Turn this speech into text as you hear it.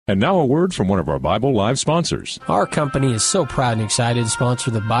And now a word from one of our Bible Live sponsors. Our company is so proud and excited to sponsor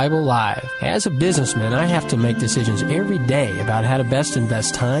the Bible Live. As a businessman, I have to make decisions every day about how to best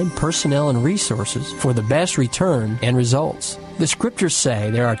invest time, personnel, and resources for the best return and results. The scriptures say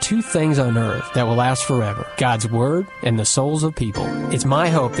there are two things on earth that will last forever: God's Word and the souls of people. It's my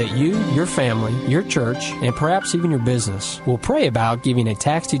hope that you, your family, your church, and perhaps even your business will pray about giving a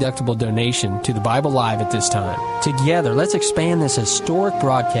tax-deductible donation to the Bible Live at this time. Together, let's expand this historic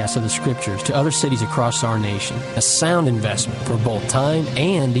broadcast of the scriptures to other cities across our nation. A sound investment for both time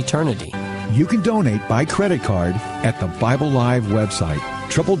and eternity. You can donate by credit card at the Bible Live website,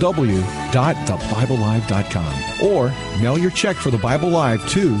 www.thebiblelive.com, or mail your check for the Bible Live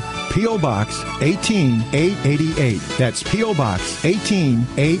to P.O. Box 18888. That's P.O. Box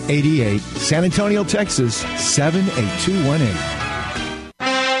 18888, San Antonio, Texas 78218.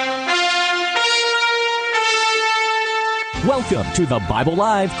 Welcome to the Bible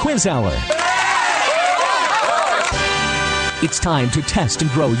Live Quiz Hour. It's time to test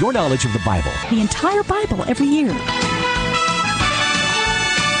and grow your knowledge of the Bible. The entire Bible every year.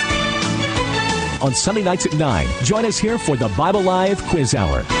 On Sunday nights at 9, join us here for the Bible Live Quiz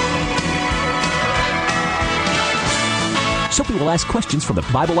Hour. Soapy will ask questions from the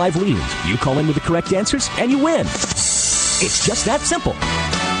Bible Live leaders. You call in with the correct answers, and you win. It's just that simple.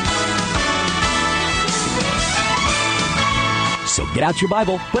 So get out your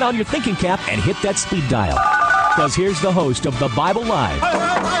Bible, put on your thinking cap, and hit that speed dial. Because here's the host of the Bible Live,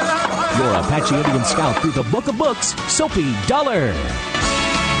 your Apache Indian scout through the Book of Books, Soapy Dollar.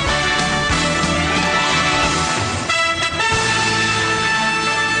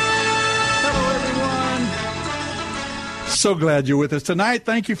 So glad you're with us tonight.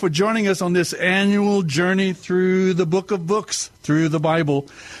 Thank you for joining us on this annual journey through the Book of Books, through the Bible.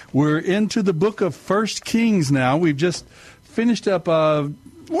 We're into the book of 1 Kings now. We've just finished up,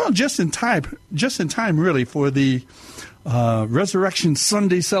 just in time really, for the Resurrection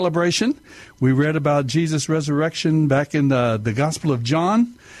Sunday celebration. We read about Jesus' resurrection back in the Gospel of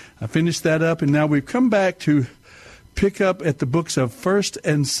John. I finished that up, and now we've come back to pick up at the books of 1st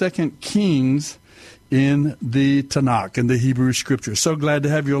and 2nd Kings in the Tanakh, in the Hebrew Scripture. So glad to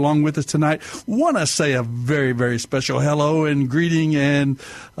have you along with us tonight. Want to say a very, very special hello and greeting and,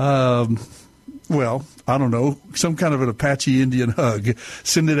 I don't know, some kind of an Apache Indian hug.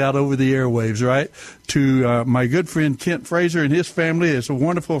 Send it out over the airwaves, right? To my good friend Kent Fraser and his family. It's a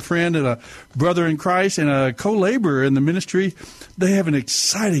wonderful friend and a brother in Christ and a co-laborer in the ministry. They have an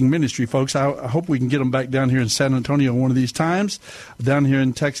exciting ministry, folks. I hope we can get them back down here in San Antonio one of these times. Down here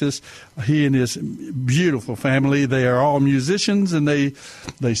in Texas, he and his beautiful family, they are all musicians, and they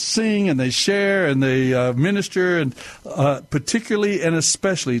sing and they share and they minister, and particularly and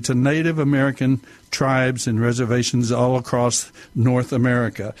especially to Native American tribes and reservations all across North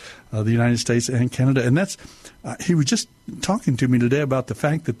America, the United States and Canada. And that's, he was just talking to me today about the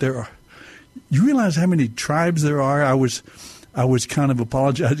fact that there are, you realize how many tribes there are? I was kind of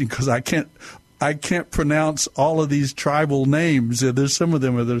apologizing because I can't pronounce all of these tribal names. There's some of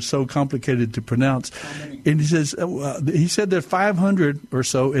them that are so complicated to pronounce. And he said there are 500 or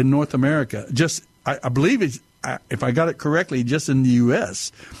so in North America. Just, I believe it's, if I got it correctly, just in the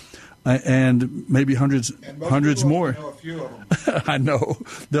U.S., and maybe hundreds more. I know a few of them. I know.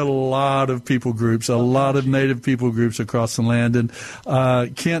 There are a lot of people groups, a lot of Native people groups across the land. And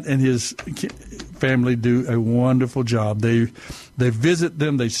Kent and his family do a wonderful job. They visit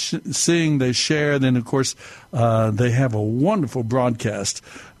them, they sing, they share. Then, of course, they have a wonderful broadcast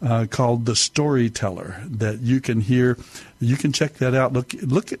called The Storyteller that you can hear. You can check that out.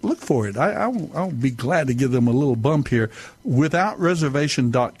 Look for it. I'll be glad to give them a little bump here.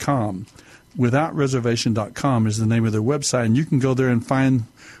 WithoutReservation.com. WithoutReservation.com is the name of their website, and you can go there and find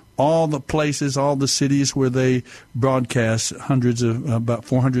all the places, all the cities where they broadcast. Hundreds of, about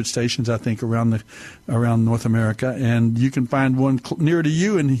 400 stations, I think, around North America, and you can find one near to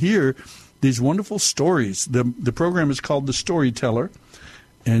you and hear these wonderful stories. The program is called The Storyteller,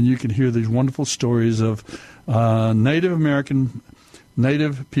 and you can hear these wonderful stories of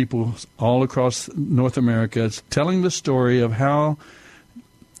Native people all across North America. It's telling the story of how,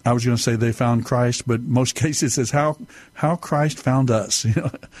 I was going to say they found Christ, but most cases it's how Christ found us,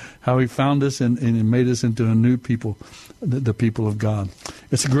 how he found us and made us into a new people, the people of God.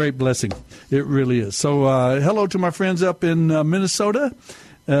 It's a great blessing. It really is. So hello to my friends up in Minnesota.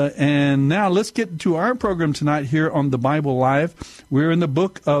 And now let's get to our program tonight here on the Bible Live. We're in the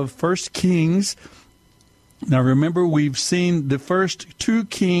book of 1 Kings. Now remember, we've seen the first two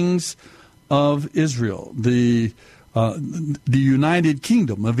kings of Israel, the United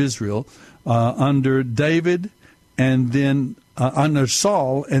Kingdom of Israel under David, and then under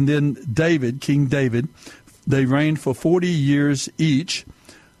Saul, and then David, King David. They reigned for 40 years each.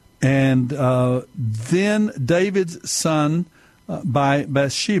 And then David's son by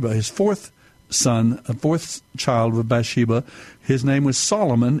Bathsheba, his fourth child with Bathsheba, his name was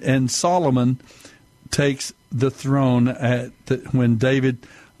Solomon, and Solomon takes the throne when David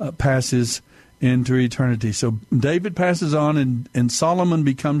passes into eternity. So David passes on, and Solomon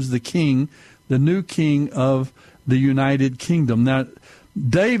becomes the king, the new king of the United Kingdom. Now,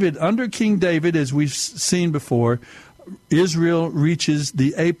 under King David, as we've seen before, Israel reaches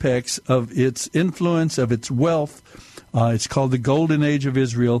the apex of its influence, of its wealth. It's called the Golden Age of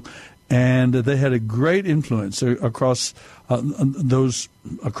Israel, and they had a great influence across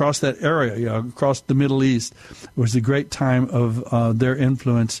that area, across the Middle East. It was a great time of their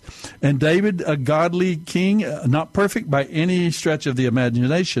influence. And David, a godly king, not perfect by any stretch of the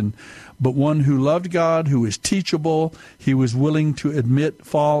imagination, but one who loved God, who was teachable. He was willing to admit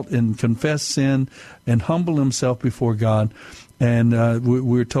fault and confess sin and humble himself before God. And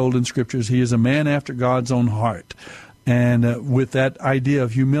we're told in Scriptures he is a man after God's own heart. And with that idea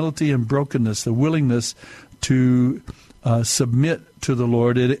of humility and brokenness, the willingness to submit to the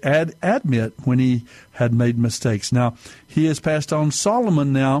Lord, admit when he had made mistakes. Now, he has passed on.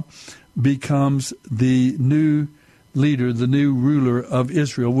 Solomon now becomes the new leader, the new ruler of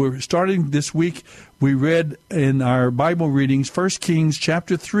Israel. We're starting this week. We read in our Bible readings 1 Kings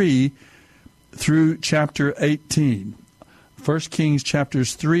chapter 3 through chapter 18. 1 Kings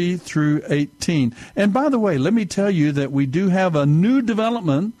chapters 3 through 18. And by the way, let me tell you that we do have a new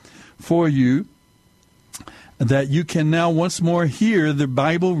development for you, that you can now once more hear the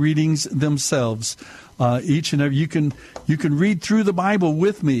Bible readings themselves. Each and every you can read through the Bible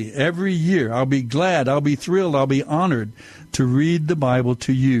with me every year. I'll be glad, I'll be thrilled, I'll be honored to read the Bible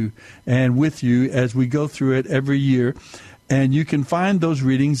to you and with you as we go through it every year. And you can find those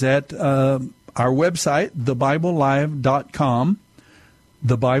readings at our website, thebiblelive.com,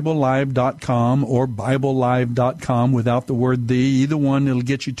 thebiblelive.com or biblelive.com without the word the. Either one, it'll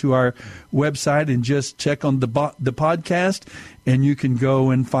get you to our website, and just check on the podcast, and you can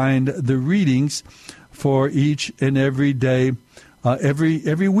go and find the readings for each and every day,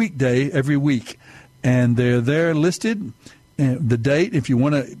 every weekday, every week. And they're there listed. And the date, if you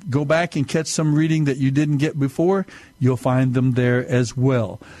want to go back and catch some reading that you didn't get before, you'll find them there as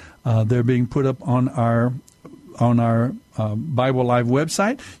well. They're being put up on our Bible Live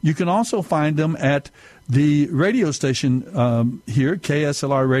website. You can also find them at the radio station here,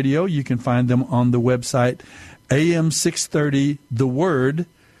 KSLR Radio. You can find them on the website, AM 630, The Word,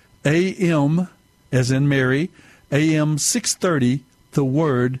 AM as in Mary, AM 630,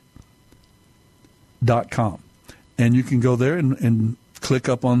 theword.com. And you can go there and click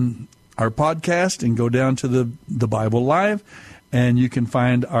up on our podcast and go down to the Bible Live, and you can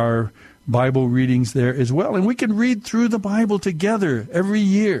find our Bible readings there as well. And we can read through the Bible together every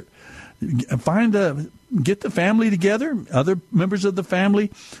year. Get the family together, other members of the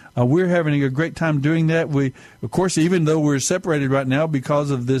family. We're having a great time doing that. We, of course, even though we're separated right now because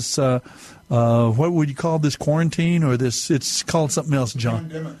of this, what would you call this, quarantine, or this? It's called something else, John.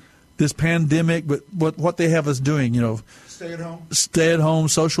 Pandemic. This pandemic, but what they have us doing, stay at home,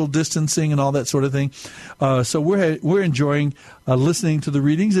 social distancing, and all that sort of thing. So we're enjoying listening to the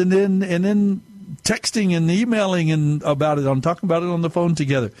readings, and then texting and emailing and about it. I'm talking about it on the phone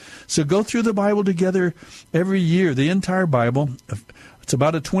together. So go through the Bible together every year, the entire Bible. It's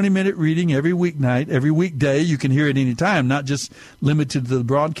about a 20-minute reading every weeknight, every weekday. You can hear it any time, not just limited to the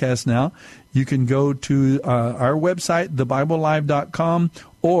broadcast now. You can go to our website, thebiblelive.com,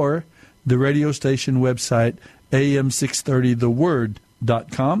 or the radio station website,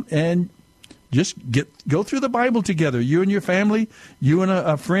 am630theword.com, and just go through the Bible together. You and your family, you and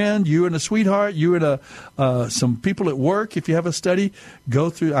a friend, you and a sweetheart, you and some people at work. If you have a study, go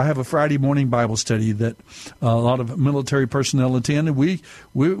through. I have a Friday morning Bible study that a lot of military personnel attend, and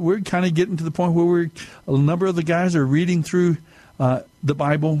we're kind of getting to the point where a number of the guys are reading through the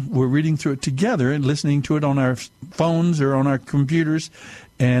Bible. We're reading through it together and listening to it on our phones or on our computers,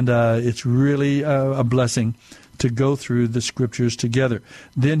 and it's really a blessing to go through the Scriptures together.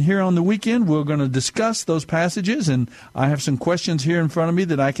 Then here on the weekend, we're going to discuss those passages, and I have some questions here in front of me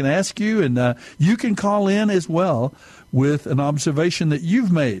that I can ask you, and you can call in as well with an observation that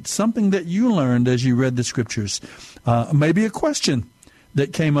you've made, something that you learned as you read the Scriptures, maybe a question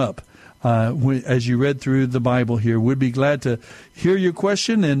that came up as you read through the Bible here. We'd be glad to hear your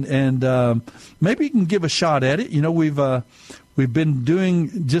question, and maybe you can give a shot at it. We've been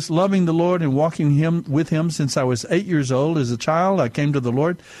doing just loving the Lord and walking with Him since I was 8 years old. As a child, I came to the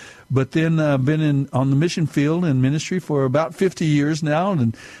Lord. but then been on the mission field in ministry for about 50 years now,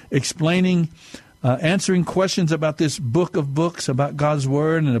 and explaining, answering questions about this book of books, about God's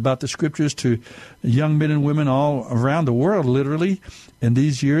Word and about the Scriptures to young men and women all around the world, literally, in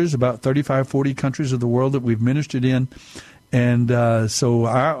these years, about 35, 40 countries of the world that we've ministered in. And so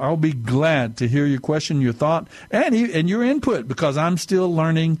I'll be glad to hear your question, your thought, and your input, because I'm still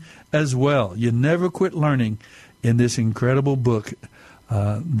learning as well. You never quit learning in this incredible book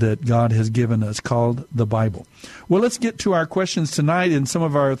that God has given us called the Bible. Well, let's get to our questions tonight and some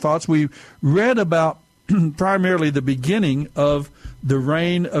of our thoughts. We read about primarily the beginning of the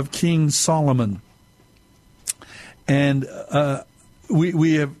reign of King Solomon. And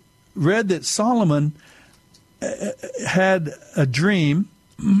we have read that Solomon had a dream,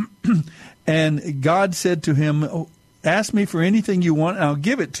 and God said to him, ask me for anything you want, and I'll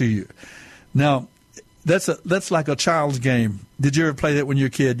give it to you. Now, that's like a child's game. Did you ever play that when you were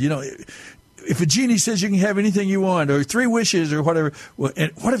a kid? You know, if a genie says you can have anything you want, or 3 wishes, or whatever, well,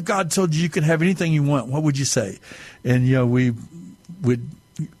 and what if God told you could have anything you want? What would you say? And, you know, we would,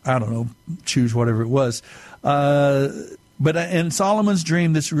 I don't know, choose whatever it was. But in Solomon's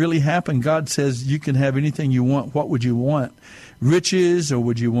dream, this really happened. God says you can have anything you want. What would you want? Riches, or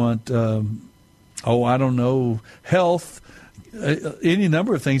would you want, I don't know, health, any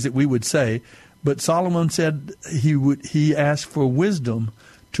number of things that we would say. But Solomon said he asked for wisdom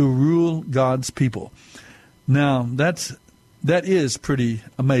to rule God's people. Now, that is pretty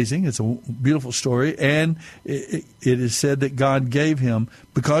amazing. It's a beautiful story. And it is said that God gave him,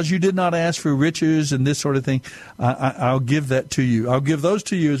 because you did not ask for riches and this sort of thing, I'll give that to you. I'll give those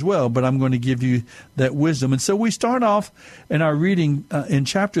to you as well, but I'm going to give you that wisdom. And so we start off in our reading in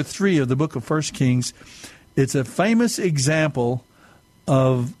chapter 3 of the book of 1 Kings. It's a famous example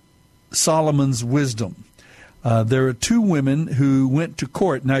of Solomon's wisdom. There are 2 women who went to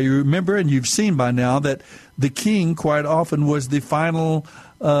court. Now, you remember, and you've seen by now, that the king quite often was the final,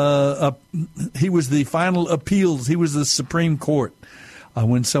 he was the final appeals. He was the Supreme Court.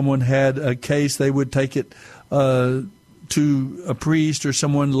 When someone had a case, they would take it to a priest or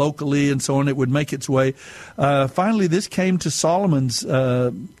someone locally and so on. It would make its way. Finally, this came to Solomon's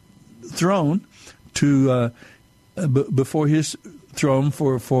throne, before his throne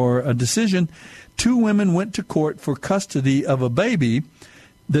for a decision. 2 women went to court for custody of a baby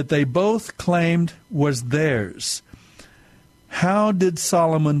that they both claimed was theirs. How did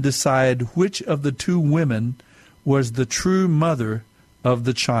Solomon decide which of the 2 women was the true mother of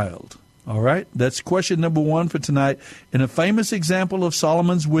the child? All right, that's question number 1 for tonight. In a famous example of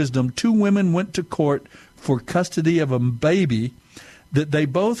Solomon's wisdom, 2 women went to court for custody of a baby that they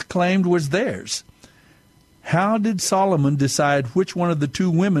both claimed was theirs. How did Solomon decide which one of the 2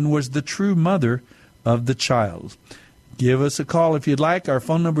 women was the true mother of the child? Give us a call if you'd like. Our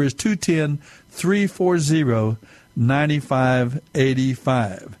phone number is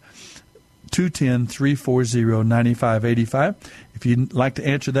 210-340-9585. 210-340-9585, if you'd like to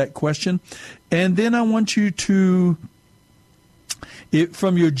answer that question. And then I want you to,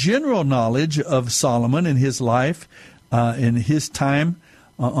 from your general knowledge of Solomon and his life, in his time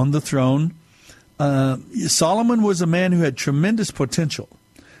on the throne, Solomon was a man who had tremendous potential.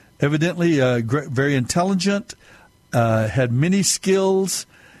 Evidently, very intelligent, had many skills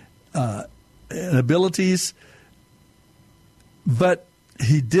and abilities, but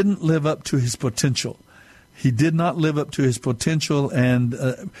he didn't live up to his potential. He did not live up to his potential, and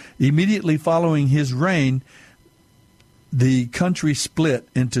immediately following his reign, the country split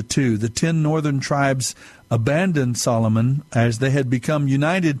into 2. The 10 northern tribes abandoned Solomon as they had become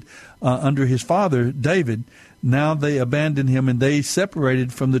united under his father, David. Now they abandoned him, and they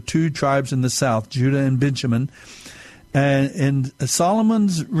separated from the 2 tribes in the south, Judah and Benjamin. And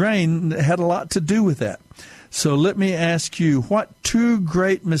Solomon's reign had a lot to do with that. So let me ask you, what 2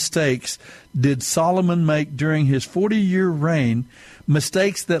 great mistakes did Solomon make during his 40-year reign,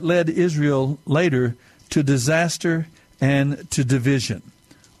 mistakes that led Israel later to disaster and to division?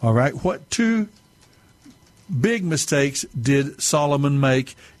 All right, what 2 big mistakes did Solomon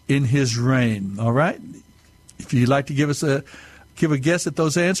make in his reign? All right, if you'd like to give a guess at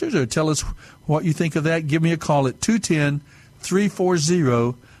those answers or tell us what you think of that, give me a call at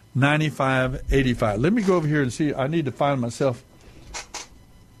 210-340-9585. Let me go over here and see. I need to find myself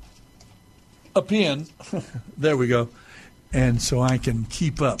a pen. There we go. And so I can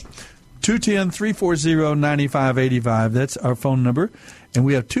keep up. 210-340-9585. That's our phone number. And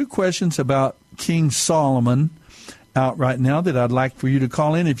we have 2 questions about King Solomon out right now that I'd like for you to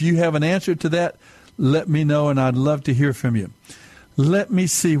call in. If you have an answer to that, let me know, and I'd love to hear from you. Let me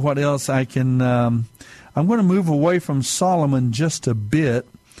see what else I can. I'm going to move away from Solomon just a bit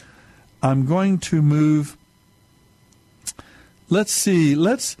I'm going to move. Let's see.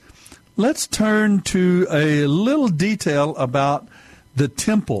 Let's turn to a little detail about the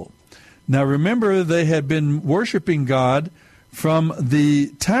temple. Now, remember, they had been worshiping God from the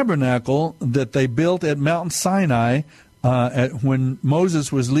tabernacle that they built at Mount Sinai when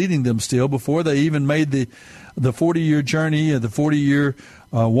Moses was leading them still, before they even made the 40-year journey, the 40-year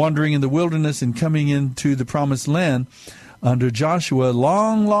wandering in the wilderness and coming into the promised land under Joshua.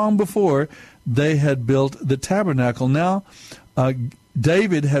 Long before they had built the tabernacle. Now,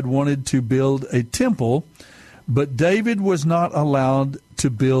 David had wanted to build a temple, but David was not allowed to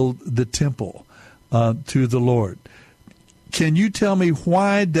build the temple to the Lord. Can you tell me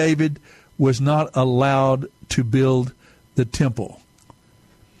why David was not allowed to build the temple?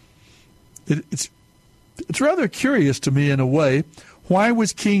 It's rather curious to me in a way. Why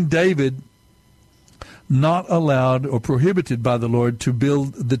was King David not allowed or prohibited by the Lord to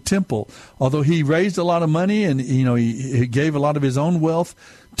build the temple? Although he raised a lot of money and he gave a lot of his own wealth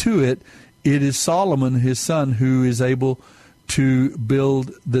to it, it is Solomon, his son, who is able to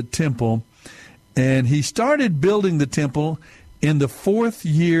build the temple. And he started building the temple in the 4th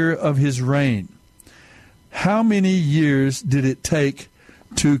year of his reign. How many years did it take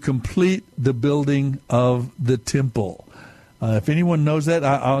to complete the building of the temple? If anyone knows that,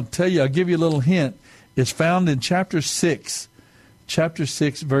 I'll tell you, I'll give you a little hint. It's found in chapter 6. Chapter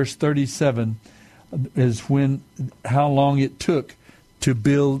 6, verse 37 is how long it took to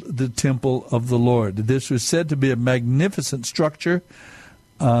build the temple of the Lord. This was said to be a magnificent structure,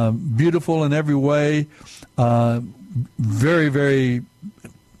 beautiful in every way, very, very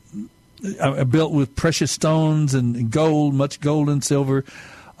built with precious stones and gold, much gold and silver,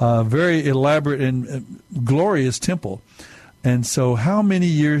 very elaborate and glorious temple. And so how many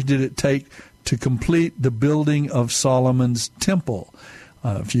years did it take to complete the building of Solomon's temple?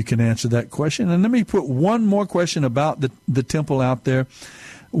 If you can answer that question. And let me put one more question about the temple out there.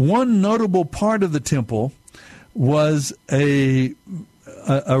 One notable part of the temple was a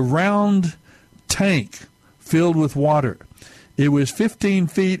round tank filled with water. It was 15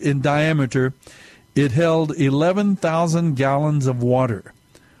 feet in diameter. It held 11,000 gallons of water.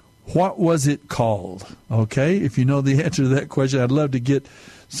 What was it called? Okay, if you know the answer to that question, I'd love to get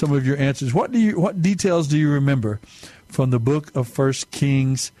some of your answers. What details do you remember from the book of 1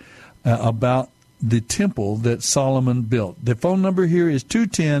 Kings about the temple that Solomon built? The phone number here is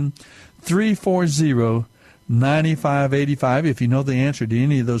 210-340-9585. If you know the answer to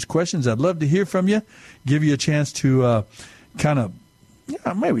any of those questions, I'd love to hear from you, give you a chance to kind of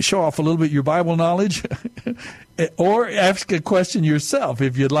maybe show off a little bit your Bible knowledge or ask a question yourself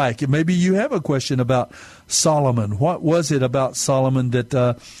if you'd like. Maybe you have a question about Solomon. What was it about Solomon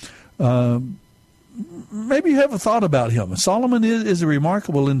that maybe you have a thought about him? Solomon is a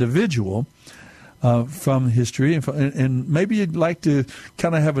remarkable individual from history, and maybe you'd like to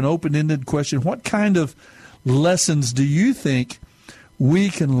kind of have an open-ended question. What kind of lessons do you think we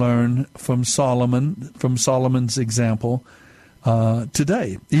can learn from Solomon's example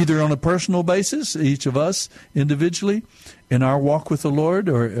today, either on a personal basis, each of us individually, in our walk with the Lord,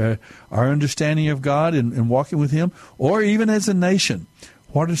 or our understanding of God and walking with Him, or even as a nation?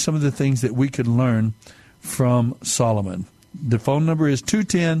 What are some of the things that we can learn from Solomon? The phone number is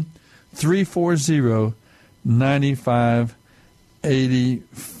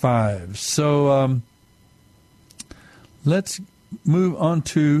 210-340-9585. So let's move on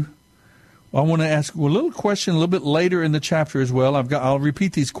to, I want to ask a little question a little bit later in the chapter as well. I'll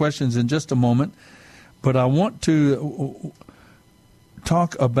repeat these questions in just a moment, but I want to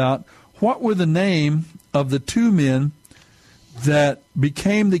talk about what were the name of the two men that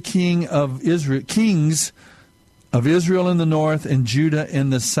became the kings of Israel in the north and Judah in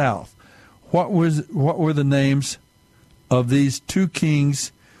the south. What were the names of these two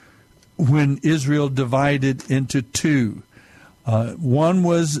kings when Israel divided into two? One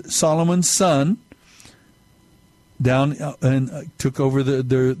was Solomon's son, down and took over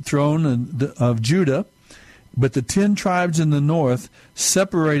the throne of Judah, but the 10 tribes in the north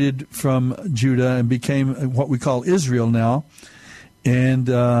separated from Judah and became what we call Israel now, and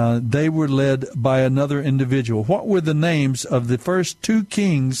they were led by another individual. What were the names of the first two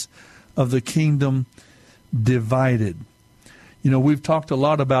kings of the kingdom divided? You know, we've talked a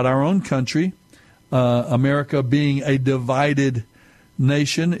lot about our own country, America being a divided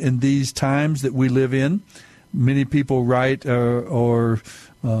nation in these times that we live in. Many people write or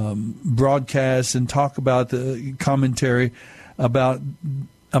broadcast and talk about the commentary about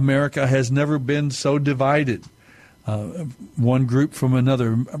America has never been so divided, one group from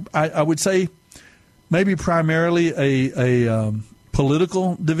another. I would say maybe primarily a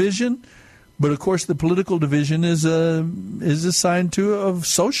political division, But of course, the political division is a sign too of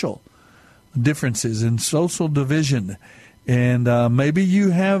social differences and social division. And maybe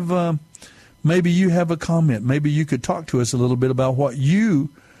you have a comment. Maybe you could talk to us a little bit about what you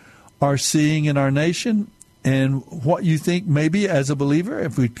are seeing in our nation and what you think maybe as a believer,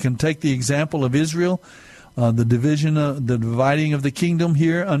 if we can take the example of Israel, the dividing of the kingdom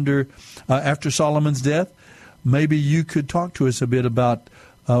here after Solomon's death, maybe you could talk to us a bit about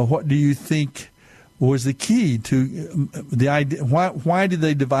what do you think was the key to the idea? Why did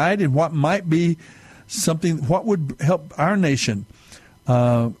they divide, and what might be something? What would help our nation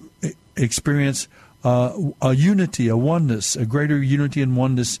experience a unity, a oneness, a greater unity and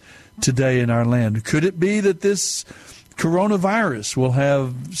oneness today in our land? Could it be that this coronavirus will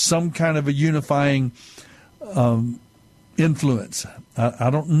have some kind of a unifying influence? I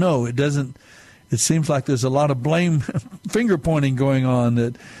don't know. It doesn't. It seems like there's a lot of blame, finger pointing going on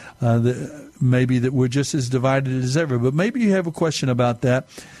that maybe that we're just as divided as ever. But maybe you have a question about that.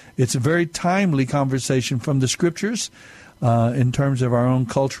 It's a very timely conversation from the Scriptures in terms of our own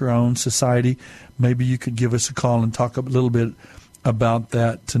culture, our own society. Maybe you could give us a call and talk a little bit about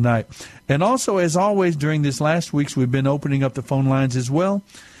that tonight. And also, as always, during this last weeks, we've been opening up the phone lines as well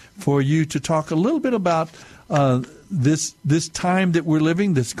for you to talk a little bit about this time that we're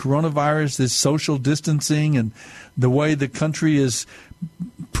living, this coronavirus, this social distancing, and the way the country is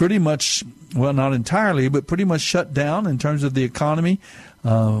pretty much, well, not entirely, but pretty much shut down in terms of the economy.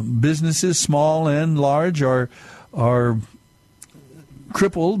 Businesses, small and large, are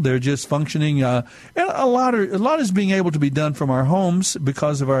crippled. They're just functioning. And a lot is being able to be done from our homes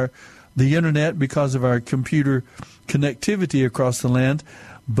because of the internet, because of our computer connectivity across the land.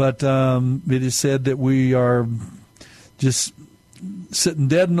 But it is said that we are just sitting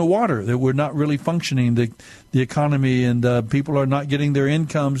dead in the water, that we're not really functioning, the economy, and people are not getting their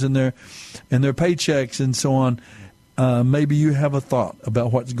incomes and their paychecks and so on. Maybe you have a thought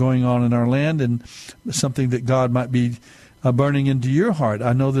about what's going on in our land and something that God might be burning into your heart.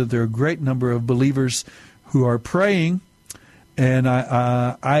 I know that there are a great number of believers who are praying, and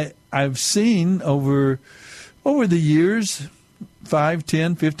I've seen over the years, 5,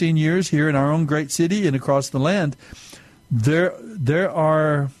 10, 15 years here in our own great city and across the land, there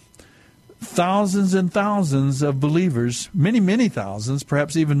are thousands and thousands of believers, many thousands,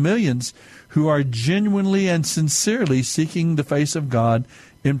 perhaps even millions, who are genuinely and sincerely seeking the face of God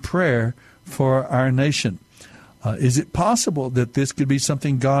in prayer for our nation. Is it possible that this could be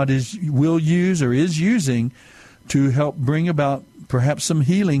something God will use or is using to help bring about perhaps some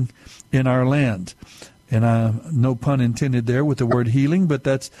healing in our land? And no pun intended there with the word healing, but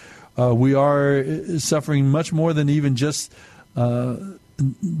that's we are suffering much more than even just the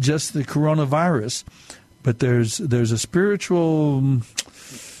coronavirus. But there's a spiritual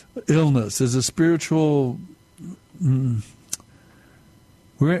illness. There's a spiritual.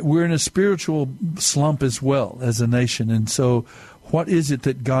 We're in a spiritual slump as well as a nation, and so what is it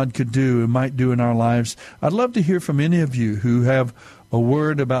that God could do and might do in our lives? I'd love to hear from any of you who have a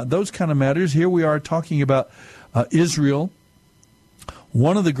word about those kind of matters. Here we are talking about Israel.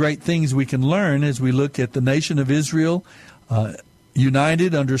 One of the great things we can learn as we look at the nation of Israel,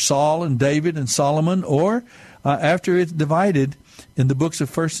 united under Saul and David and Solomon, or after it's divided in the books of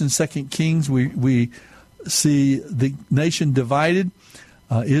 1st and 2nd Kings, we see the nation divided.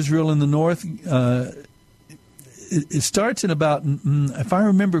 Israel in the north, it starts in about, if I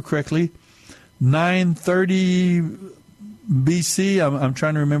remember correctly, 930 BC. I'm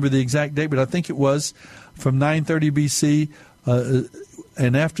trying to remember the exact date, but I think it was from 930 BC.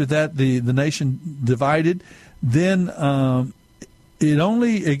 And after that, the nation divided. Then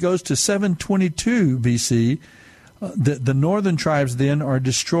it goes to 722 BC. The northern tribes then are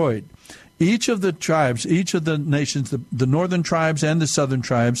destroyed. Each of the tribes, each of the nations, the northern tribes and the southern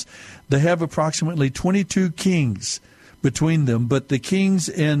tribes, they have approximately 22 kings between them. But the kings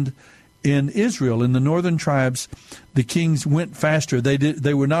in Israel, in the northern tribes, the kings went faster.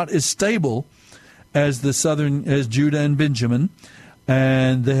 They were not as stable as Judah and Benjamin,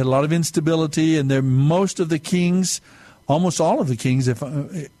 and they had a lot of instability. And most of the kings, almost all of the kings,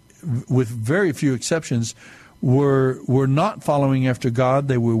 with very few exceptions, were not following after God.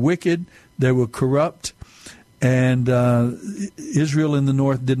 They were wicked. They were corrupt, and Israel in the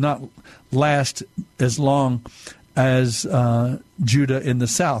north did not last as long as Judah in the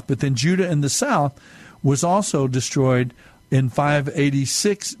south. But then Judah in the south was also destroyed in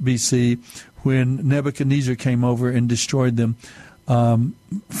 586 BC when Nebuchadnezzar came over and destroyed them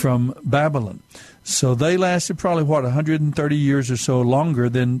from Babylon. So they lasted probably, 130 years or so longer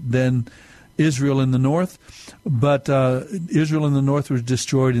than Israel in the north. But Israel in the north was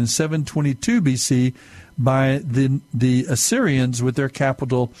destroyed in 722 BC by the Assyrians with their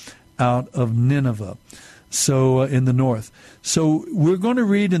capital out of Nineveh. So in the north. So we're going to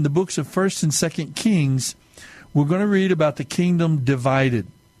read in the books of 1st and 2nd Kings, we're going to read about the kingdom divided.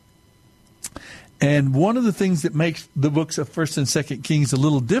 And one of the things that makes the books of 1st and 2nd Kings a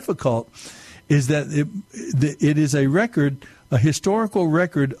little difficult is that it is a record, a historical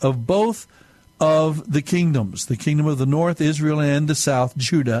record of both of the kingdoms, the kingdom of the north, Israel, and the south,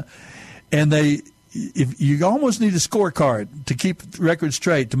 Judah. And if you almost need a scorecard to keep records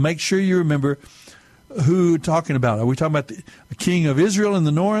straight, to make sure you remember who we're talking about. Are we talking about a king of Israel in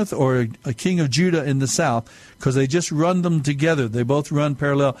the north or a king of Judah in the south? Because they just run them together. They both run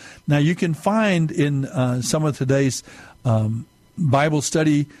parallel. Now, you can find in some of today's Bible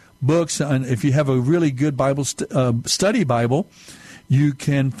study books, and if you have a really good Bible study Bible, you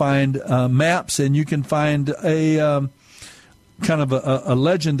can find maps, and you can find a kind of a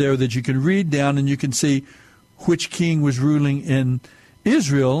legend there that you can read down, and you can see which king was ruling in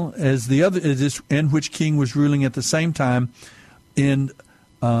Israel as the other, and which king was ruling at the same time in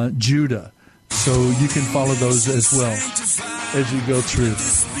Judah. So you can follow those as well as you go through.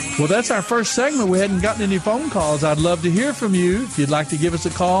 Well, that's our first segment. We hadn't gotten any phone calls. I'd love to hear from you. If you'd like to give us a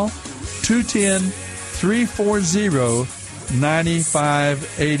call,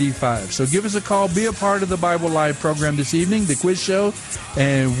 210-340-9585. So give us a call. Be a part of the Bible Live program this evening, the quiz show,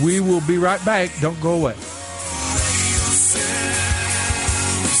 and we will be right back. Don't go away.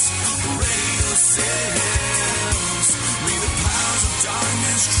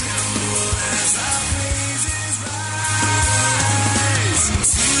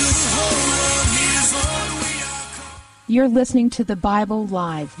 You're listening to the Bible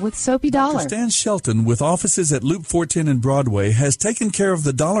Live with Soapy Dollar. Dr. Stan Shelton, with offices at Loop 410 and Broadway, has taken care of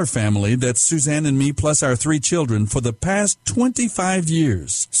the Dollar family, that's Suzanne and me plus our 3 children, for the past 25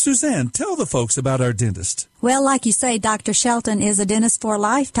 years. Suzanne, tell the folks about our dentist. Well, like you say, Dr. Shelton is a dentist for a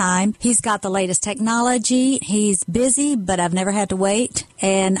lifetime. He's got the latest technology. He's busy, but I've never had to wait.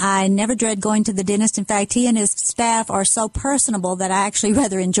 And I never dread going to the dentist. In fact, he and his staff are so personable that I actually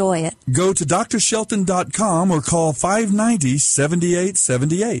rather enjoy it. Go to drshelton.com or call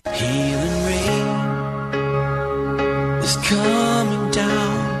 590-7878. Healing rain is coming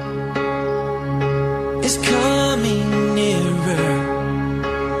down. It's coming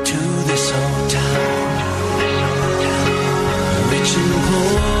nearer to this old town. Rich and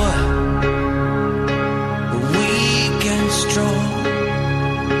poor, weak and strong,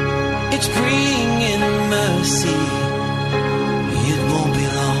 it's bringing mercy. It won't be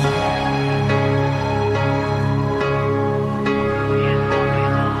long.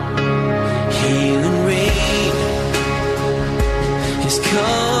 Healing rain is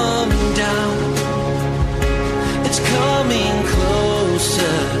coming down. It's coming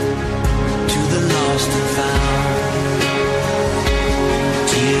closer to the lost and found.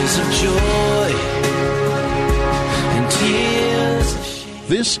 Tears of joy and tears of shame.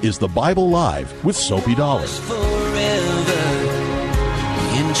 This is the Bible Live with Soapy Dollar. Forever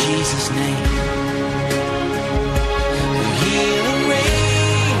in Jesus' name. The healing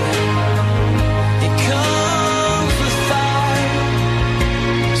rain, it comes with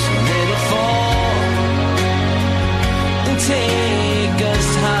fire. So let it fall and take us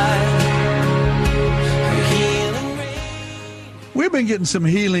higher. The healing rain. We've been getting some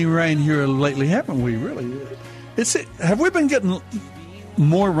healing rain here lately, haven't we? Really? Have we been getting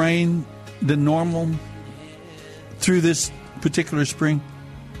more rain than normal through this particular spring?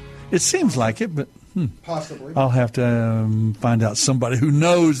 It seems like it, but Possibly. I'll have to find out somebody who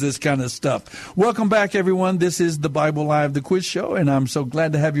knows this kind of stuff. Welcome back, everyone. This is the Bible Live, the quiz show, and I'm so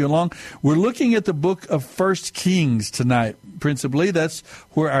glad to have you along. We're looking at the book of 1 Kings tonight, principally. That's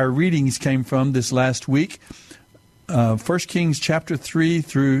where our readings came from this last week. 1 Kings chapter 3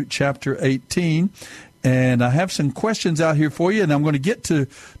 through chapter 18. And I have some questions out here for you, and I'm going to get to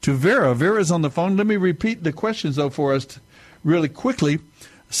Vera. Vera's on the phone. Let me repeat the questions, though, for us really quickly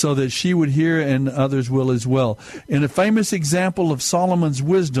so that she would hear and others will as well. In a famous example of Solomon's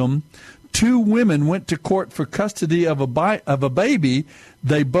wisdom, 2 women went to court for custody of a baby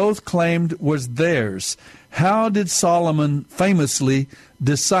they both claimed was theirs. How did Solomon famously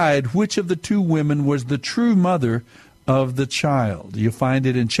decide which of the 2 women was the true mother of the child? You find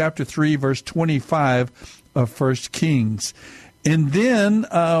it in chapter 3, verse 25 of 1 Kings. And then,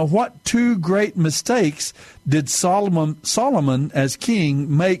 what 2 great mistakes did Solomon as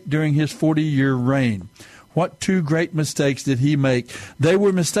king make during his 40-year reign? What 2 great mistakes did he make? They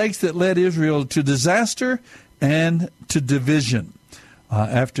were mistakes that led Israel to disaster and to division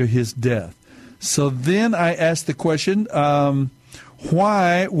after his death. So then I asked the question,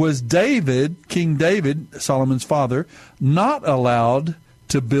 why was King David, Solomon's father, not allowed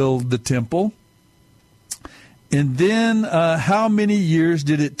to build the temple? And then how many years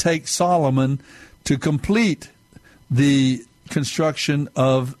did it take Solomon to complete the construction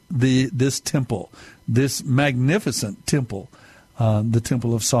of this temple, this magnificent temple, the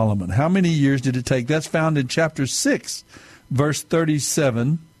Temple of Solomon? How many years did it take? That's found in chapter 6, verse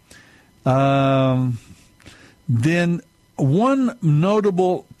 37. Then one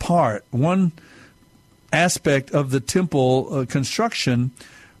notable part, one aspect of the temple construction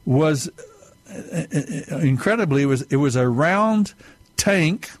was incredibly, it was a round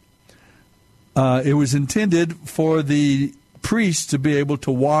tank. It was intended for the priests to be able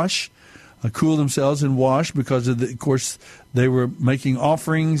to wash, cool themselves and wash, because of course they were making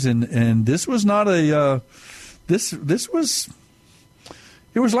offerings, and this was not a this was,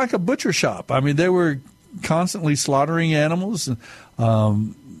 it was like a butcher shop. I mean, they were constantly slaughtering animals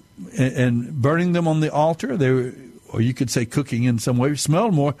and burning them on the altar. They were, or you could say cooking in some way. It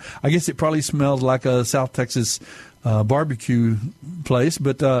smelled more. I guess it probably smelled like a South Texas barbecue place.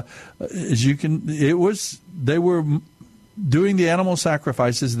 But as you can, they were doing the animal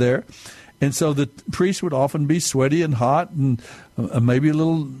sacrifices there. And so the priests would often be sweaty and hot and maybe a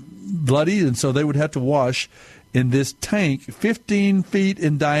little bloody. And so they would have to wash in this tank, 15 feet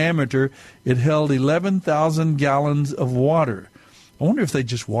in diameter. It held 11,000 gallons of water. I wonder if they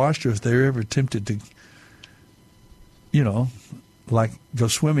just washed, or if they were ever tempted to, like go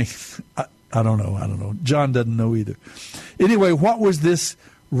swimming. I don't know. John doesn't know either. Anyway, what was this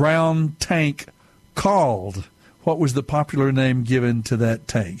round tank called? What was the popular name given to that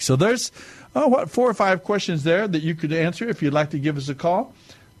tank? So there's, 4 or 5 questions there that you could answer if you'd like to give us a call.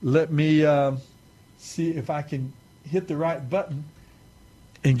 Let me see if I can hit the right button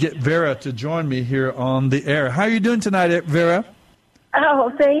and get Vera to join me here on the air. How are you doing tonight, Vera?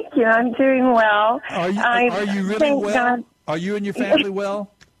 Oh, thank you. I'm doing well. Are you really well? God. Are you and your family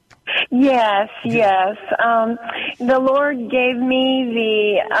well? Yes. The Lord gave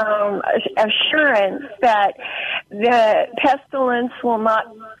me the assurance that the pestilence will not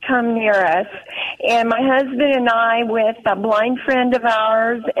come near us. And my husband and I, with a blind friend of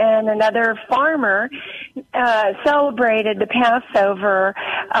ours and another farmer, celebrated the Passover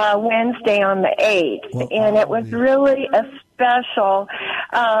Wednesday on the 8th. Well, and it was really a special,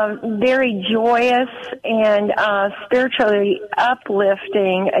 very joyous and spiritually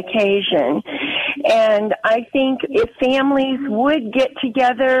uplifting occasion. And I think if families would get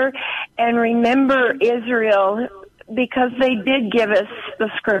together and remember Israel, because they did give us the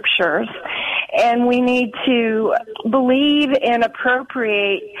scriptures, and we need to believe and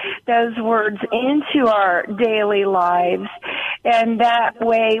appropriate those words into our daily lives, and that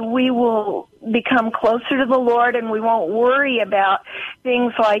way we will become closer to the Lord, and we won't worry about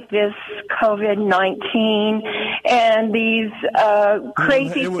things like this COVID-19 and these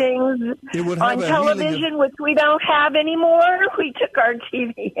crazy things on television, which we don't have anymore. We took our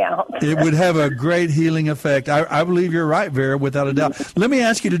TV out. It would have a great healing effect. I believe you're right, Vera, without a doubt. Let me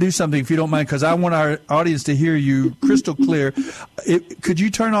ask you to do something, if you don't mind, because I want our audience to hear you crystal clear. Could you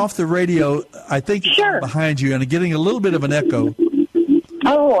turn off the radio? I think it's behind you, and getting a little bit of an echo.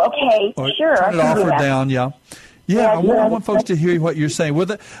 Oh, okay. Or sure. Turn it off or down, yeah. I want folks to hear what you're saying. Well,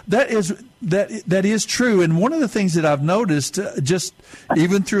 that is true. And one of the things that I've noticed, just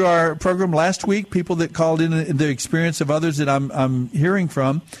even through our program last week, people that called in the experience of others that I'm hearing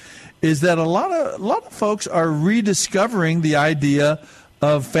from, is that a lot of folks are rediscovering the idea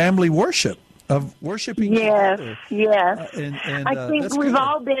of family worship, of worshiping together. Yes. And I think we've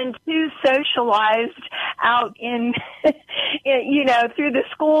all been too socialized out in, through the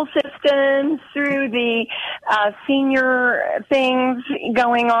school systems, through the senior things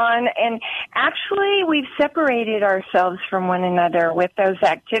going on. And actually, we've separated ourselves from one another with those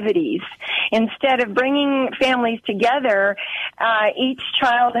activities. Instead of bringing families together, each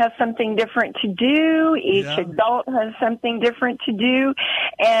child has something different to do. Each adult has something different to do.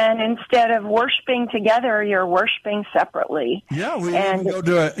 And instead of worshiping together, you're worshiping separately. Yeah, we go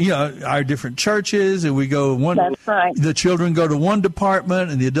to our different churches, and we go one. That's right. The children go to one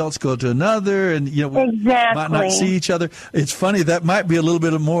department, and the adults go to another, and we might not see each other. It's funny, that might be a little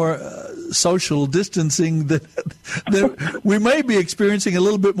bit of more social distancing that we may be experiencing a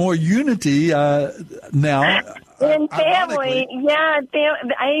little bit more unity now. In family,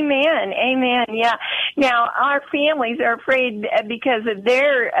 amen, yeah. Now, our families are afraid because of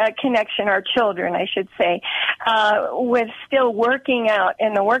their connection, our children, I should say, with still working out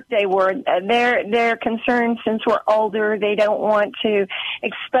in the workday world. They're concerned since we're older. They don't want to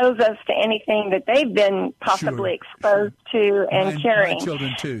expose us to anything that they've been possibly exposed to and carrying. My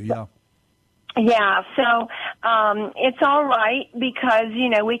children too, yeah. Yeah, so it's all right because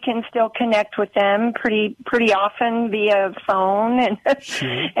we can still connect with them pretty often via phone and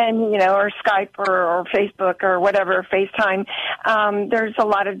or Skype or Facebook or whatever, FaceTime. There's a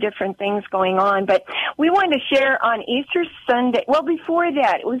lot of different things going on, but we wanted to share on Easter Sunday. Well, before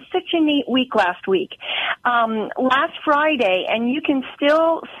that, it was such a neat week last week. Last Friday, and you can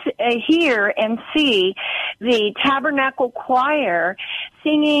still hear and see the Tabernacle Choir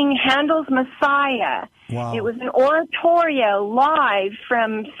singing Handel's Messiah. Wow. It was an oratorio live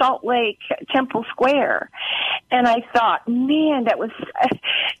from Salt Lake Temple Square. And I thought, man, that was,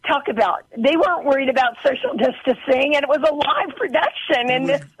 talk about, they weren't worried about social distancing, and it was a live production. And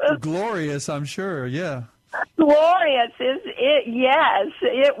this was glorious, I'm sure, yeah. Glorious, yes,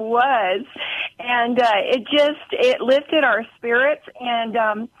 it was. And it lifted our spirits.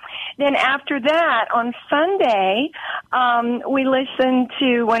 And then after that, on Sunday, we listened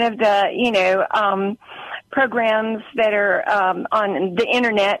to one of the, programs that are on the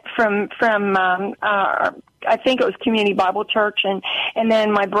internet from I think it was Community Bible Church, and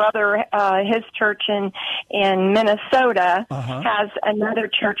then my brother, his church in Minnesota has another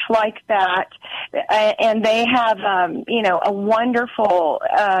church like that, and they have a wonderful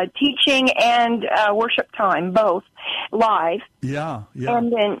teaching and worship time, both live. Yeah.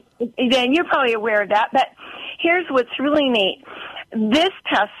 And then you're probably aware of that, but here's what's really neat. This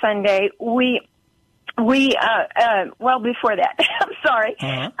past Sunday, we before that, I'm sorry.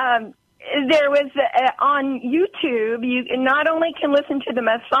 There was on YouTube, you not only can listen to the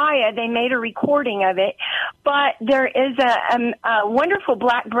Messiah, they made a recording of it, but there is a wonderful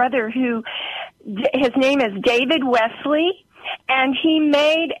black brother who, his name is David Wesley, and he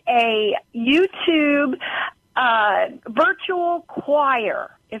made a YouTube virtual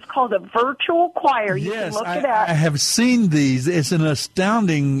choir. It's called a virtual choir. You can look it up. I have seen these. It's an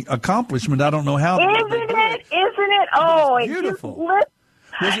astounding accomplishment. I don't know how. Isn't it? Oh, it's beautiful.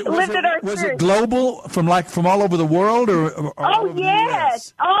 Was it global from all over the world or oh,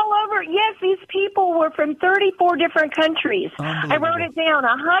 yes. All over. Yes, these people were from 34 different countries. I wrote it down.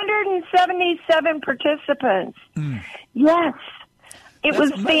 177 participants. Yes. It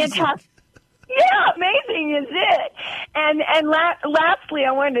was fantastic. Yeah, amazing is it. And lastly,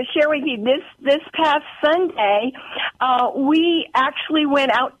 I wanted to share with you this past Sunday, we actually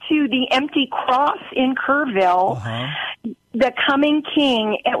went out to the Empty Cross in Kerrville. The Coming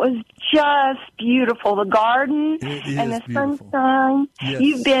King. It was just beautiful. The garden and the sunshine. Yes.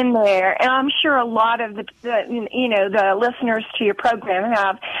 You've been there, and I'm sure a lot of the listeners to your program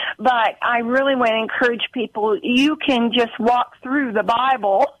have. But I really want to encourage people. You can just walk through the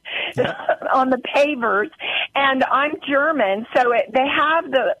Bible on the pavers. And I'm German, so they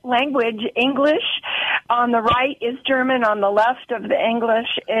have the language English. On the right is German. On the left of the English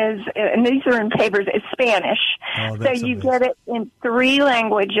is, and these are in pavers, is Spanish. Oh, so you get it in 3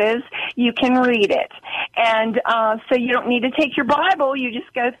 languages. You can read it. And so you don't need to take your Bible. You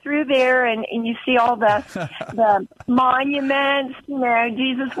just go through there and you see all the monuments,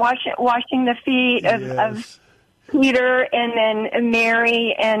 Jesus washing the feet of Peter and then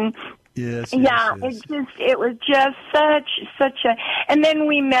Mary and Yes. It was just such a, and then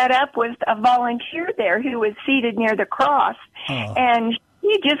we met up with a volunteer there who was seated near the cross, and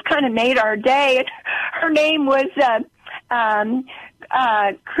she just kind of made our day. Her name was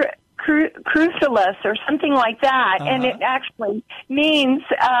Crucillus or something like that, and it actually means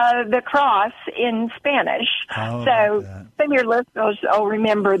the cross in Spanish. So some of your listeners will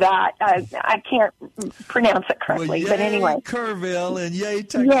remember that. I can't pronounce it correctly, but anyway. Kerrville and yay,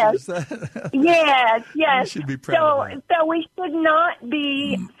 Texas. Yes. You should be proud of that. So we should not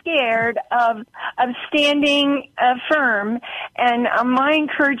be scared of standing firm, and my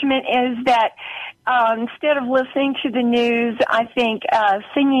encouragement is that instead of listening to the news, I think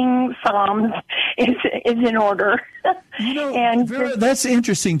singing psalms is in order. And Vera, that's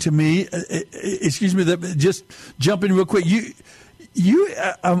interesting to me. Excuse me, just jumping real quick.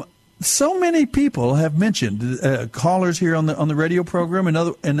 So many people have mentioned, callers here on the radio program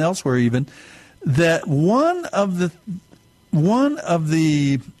and elsewhere even, that one of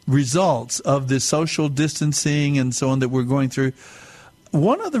the results of this social distancing and so on that we're going through.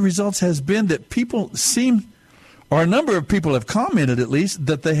 One of the results has been that people or a number of people have commented at least,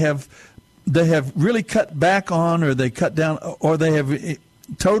 that they have really cut back on, or they cut down, or they have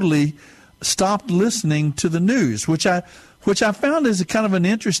totally stopped listening to the news, which I found is a kind of an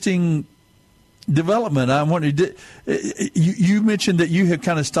interesting development. I wondered, you mentioned that you had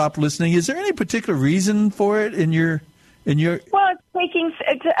kind of stopped listening. Is there any particular reason for it in your? Well, it's taking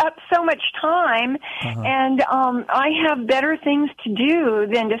up so much time, and I have better things to do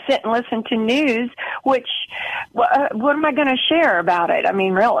than to sit and listen to news. Which, what am I going to share about it? I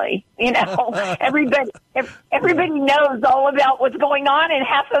mean, really, everybody knows all about what's going on, and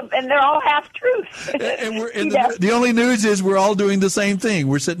they're all half truths. And the only news is we're all doing the same thing.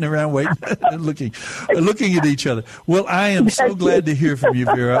 We're sitting around waiting and looking at each other. Well, I am so glad to hear from you,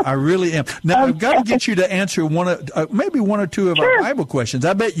 Vera. I really am. Now, I've got to get you to answer maybe one or two of our Bible questions.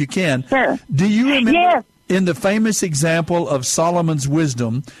 I bet you can. Sure. Do you remember in the famous example of Solomon's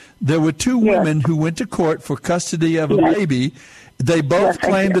wisdom, there were two women who went to court for custody of a baby. They both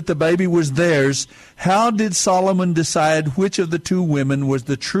claimed that the baby was theirs. How did Solomon decide which of the two women was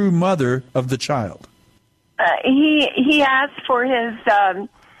the true mother of the child? He asked for his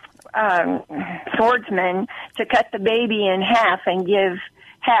swordsman to cut the baby in half and give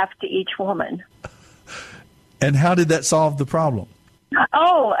half to each woman. And how did that solve the problem?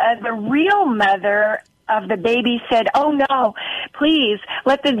 The real mother of the baby said, "Oh no, please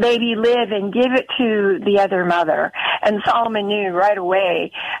let the baby live and give it to the other mother." And Solomon knew right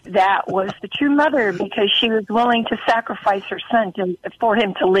away that was the true mother because she was willing to sacrifice her son for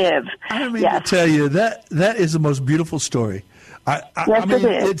him to live. I mean to tell you that is the most beautiful story. I mean,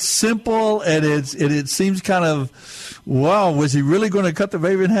 it's simple and it seems kind of, wow, was he really going to cut the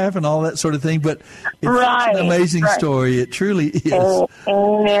baby in half and all that sort of thing? But it's such an amazing story. It truly is.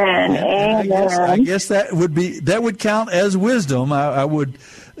 Amen. I guess that would count as wisdom. I would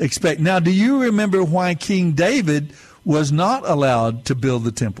expect. Now, do you remember why King David was not allowed to build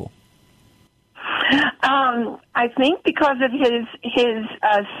the temple? I think because of his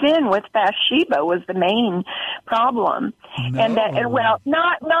sin with Bathsheba was the main problem, and not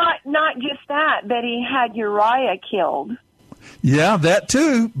just that, but he had Uriah killed. Yeah, that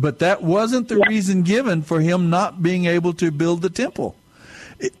too, but that wasn't the reason given for him not being able to build the temple.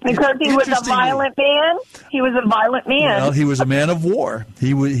 Because he was a violent man. He was a violent man. Well, he was a man of war.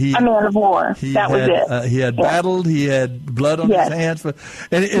 A man of war. That was it. He had battled. He had blood on his hands.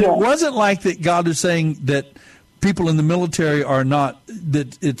 And it wasn't like that God is saying that people in the military are not,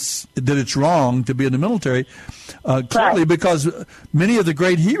 that it's wrong to be in the military. Clearly, because many of the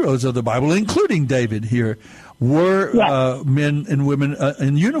great heroes of the Bible, including David here, were men and women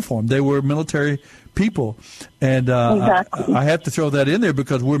in uniform. They were military people. And I have to throw that in there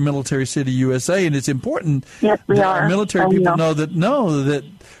because we're Military City, USA, and it's important that our military people know that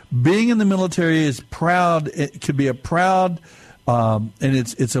being in the military is proud. It could be a proud and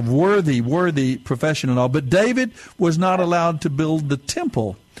it's a worthy profession and all. But David was not allowed to build the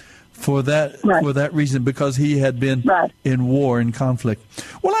temple for that reason because he had been in war and conflict.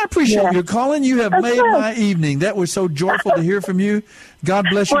 Well, I appreciate your calling. You have made my evening. That was so joyful to hear from you. God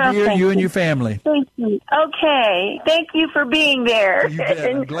bless you, dear, you and your family. Thank you. Okay. Thank you for being there. You bet.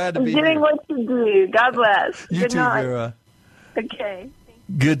 I'm glad to be doing here. what you do. God bless. You Good too, night. Vera. Okay.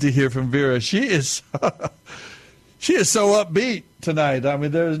 Good to hear from Vera. She is she is so upbeat tonight. I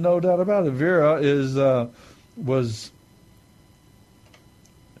mean, there's no doubt about it. Vera is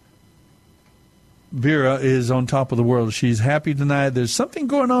on top of the world. She's happy tonight. There's something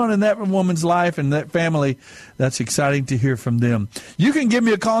going on in that woman's life and that family. That's exciting to hear from them. You can give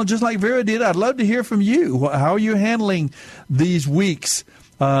me a call just like Vera did. I'd love to hear from you. How are you handling these weeks,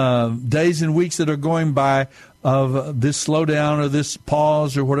 days and weeks that are going by of this slowdown or this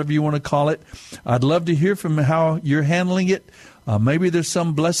pause or whatever you want to call it? I'd love to hear from how you're handling it. Maybe there's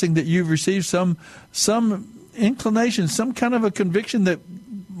some blessing that you've received, some inclination, some kind of a conviction that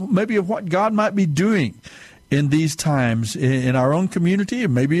maybe of what God might be doing in these times in our own community,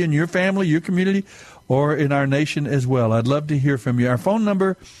 and maybe in your family, your community, or in our nation as well. I'd love to hear from you. Our phone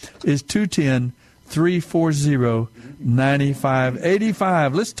number is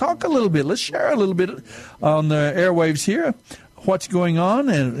 210-340-9585. Let's talk a little bit. Let's share a little bit on the airwaves here, what's going on,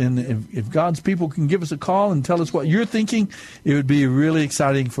 and if God's people can give us a call and tell us what you're thinking, it would be really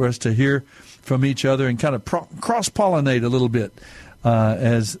exciting for us to hear from each other and kind of cross-pollinate a little bit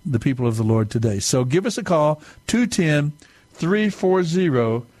as the people of the Lord today. So give us a call,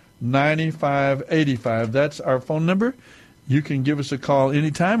 210-340-9585. That's our phone number. You can give us a call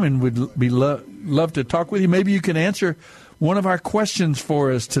anytime, and we'd be love to talk with you. Maybe you can answer one of our questions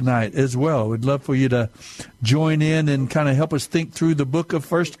for us tonight as well. We'd love for you to join in and kind of help us think through the book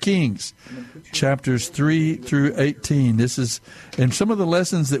of 1 Kings, chapters 3 through 18. This is, and some of the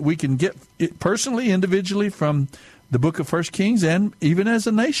lessons that we can get personally, individually from the book of 1 Kings, and even as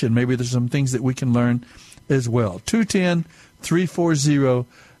a nation, maybe there's some things that we can learn as well.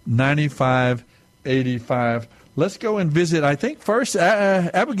 210-340-9585. Let's go and visit, I think, first,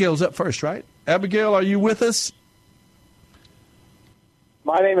 Abigail's up first, right? Abigail, are you with us?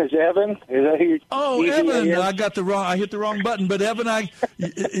 My name is Evan. Is that who? Oh, Evan! I hit the wrong button. But Evan,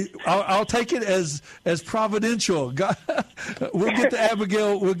 I'll take it as providential. God, we'll get to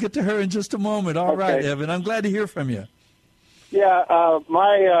Abigail. We'll get to her in just a moment. All right, Evan. I'm glad to hear from you. Yeah,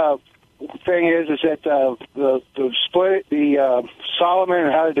 my thing is that the split, Solomon,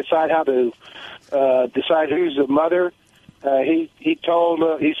 and how to decide decide who's the mother. He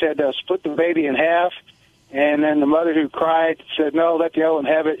said split the baby in half. And then the mother who cried said, "No, let the other one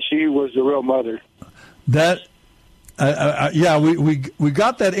have it. She was the real mother." That, we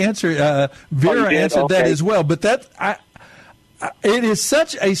got that answer. Vera answered that as well. But it is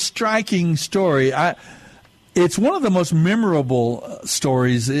such a striking story. It's one of the most memorable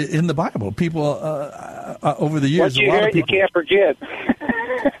stories in the Bible. People over the years, once you hear it, you can't forget.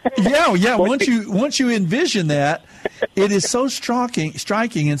 Yeah. Once you envision that, it is so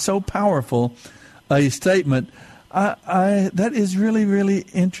striking and so powerful. A statement that is really, really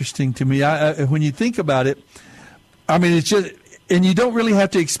interesting to me. When you think about it, I mean, it's just, and you don't really have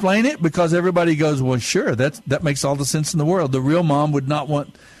to explain it because everybody goes, "Well, sure, that makes all the sense in the world." The real mom would not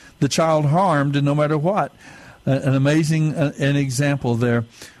want the child harmed, no matter what. An amazing an example there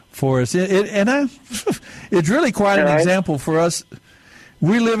for us, it's really quite an example for us.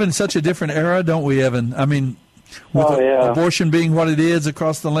 We live in such a different era, don't we, Evan? I mean. With abortion being what it is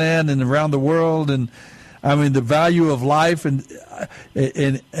across the land and around the world, and I mean the value of life, and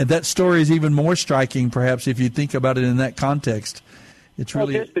that story is even more striking, perhaps, if you think about it in that context. It's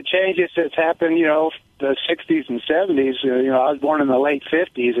really just the changes that's happened. The 60s and 70s. I was born in the late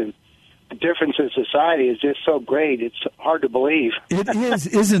 50s, and the difference in society is just so great. It's hard to believe. It is,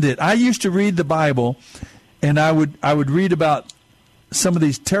 isn't it? I used to read the Bible, and I would read about some of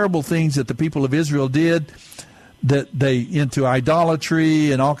these terrible things that the people of Israel did. That they into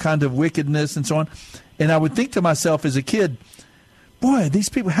idolatry and all kinds of wickedness and so on. And I would think to myself as a kid, boy, these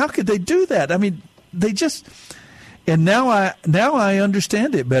people, how could they do that? I mean, they just, and now I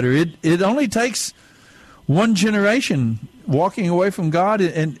understand it better. It only takes one generation walking away from God.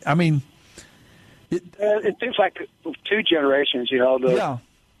 And I mean, it seems like 2 generations, the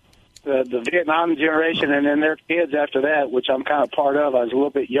Vietnam generation and then their kids after that, which I'm kind of part of. I was a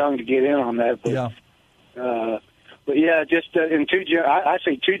little bit young to get in on that. But, But just in I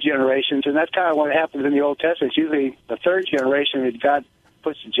say 2 generations, and that's kind of what happens in the Old Testament. It's usually the 3rd generation that God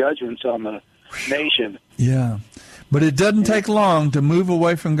puts the judgments on the nation. Yeah, but it doesn't take long to move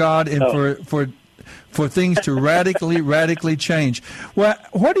away from God and for things to radically change. Well,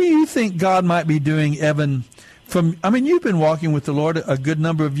 what do you think God might be doing, Evan? You've been walking with the Lord a good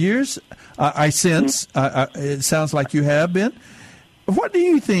number of years. I sense it sounds like you have been. What do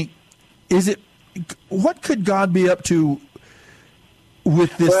you think? What could God be up to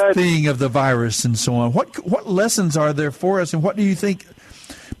with this thing of the virus and so on? What lessons are there for us, and what do you think,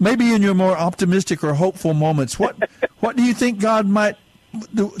 maybe in your more optimistic or hopeful moments, what do you think God might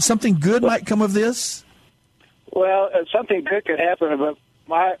do? Something good might come of this? Well, something good could happen, but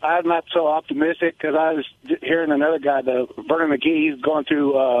I'm not so optimistic because I was hearing another guy, Vernon McGee, he's going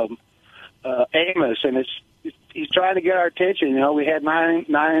through Amos, and he's trying to get our attention. We had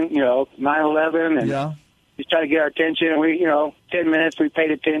 9/11, and he's trying to get our attention. And we, 10 minutes we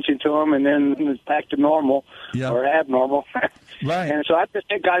paid attention to him, and then it's back to normal or abnormal. Right. And so I just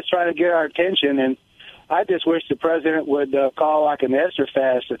think God's trying to get our attention, and I just wish the president would call like an Esther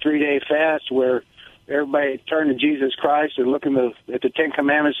fast, a 3-day fast where everybody turn to Jesus Christ and look at the 10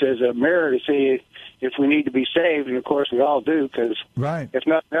 Commandments as a mirror to see if we need to be saved. And, of course, we all do, because if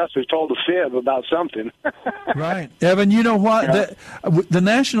nothing else, we're told to fib about something. Right. Evan, you know what? The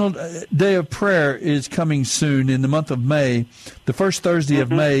National Day of Prayer is coming soon in the month of May. The first Thursday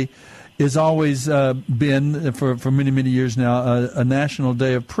of May has always been, for many, many years now, a National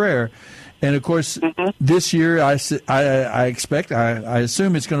Day of Prayer. And, of course, this year I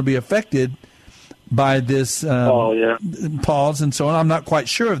assume it's going to be affected by this pause and so on. I'm not quite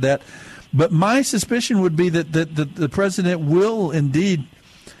sure of that. But my suspicion would be that the president will indeed,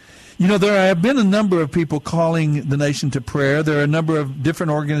 there have been a number of people calling the nation to prayer. There are a number of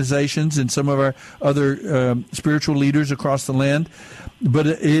different organizations and some of our other spiritual leaders across the land. But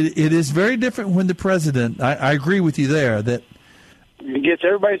it is very different when the president, I agree with you there, that it gets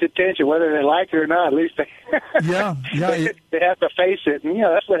everybody's attention, whether they like it or not. At least they they have to face it. And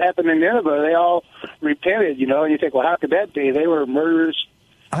that's what happened in Nineveh. They all repented, and you think, well, how could that be? They were murderers,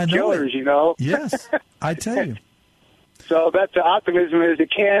 killers, Yes, I tell you. So that's the optimism is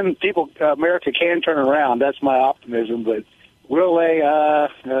America can turn around. That's my optimism, but will they?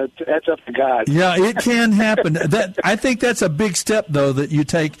 That's up to God. Yeah, it can happen. I think that's a big step, though, that you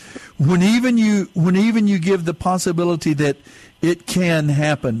take when even you give the possibility that it can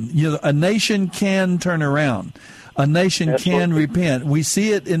happen. A nation can turn around. A nation can repent. We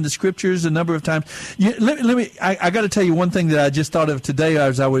see it in the scriptures a number of times. Let me. I got to tell you one thing that I just thought of today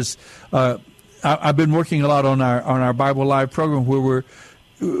as I was. I've been working a lot on our Bible Live program where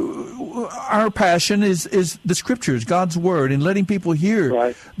our passion is the scriptures, God's word, and letting people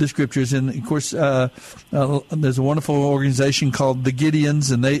hear the scriptures. And of course, there's a wonderful organization called the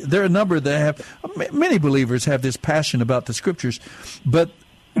Gideons, and there are a number that have many believers have this passion about the scriptures. But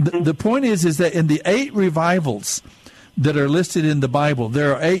the point is that in the 8 revivals that are listed in the Bible,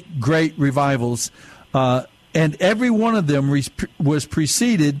 there are 8 great revivals, and every one of them was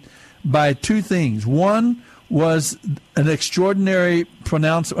preceded by 2 things. One was an extraordinary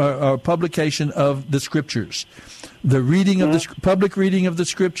publication of the scriptures, the reading of the public reading of the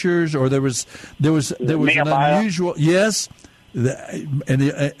scriptures, or there was an unusual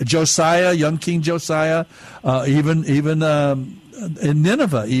Josiah, young King Josiah, even in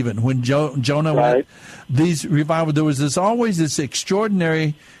Nineveh, even when Jonah went, these revival, there was always this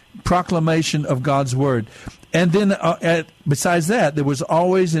extraordinary proclamation of God's word. And then besides that, there was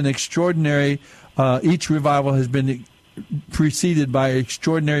always an extraordinary, each revival has been preceded by an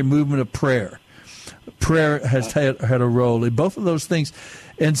extraordinary movement of prayer. Prayer has had a role in both of those things.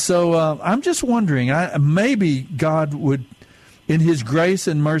 And so I'm just wondering, maybe God would, in his grace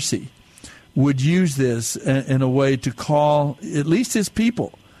and mercy, would use this in a way to call at least his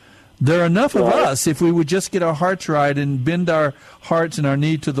people. There are enough of us, if we would just get our hearts right and bend our hearts and our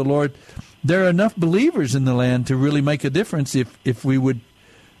knee to the Lord, there are enough believers in the land to really make a difference if we would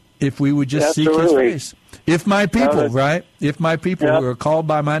just seek his face. If my people, if my people who are called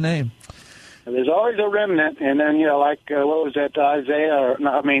by my name. There's always a remnant, and then, what was that, Isaiah,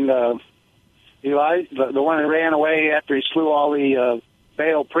 Eli, the one that ran away after he slew all the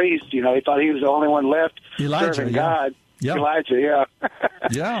Baal priests, he thought he was the only one left serving God. Yeah. Elijah,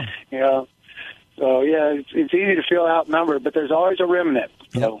 yeah. So, it's easy to feel outnumbered, but there's always a remnant.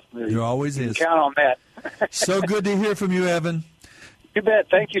 So there always is. Count on that. So good to hear from you, Evan. You bet.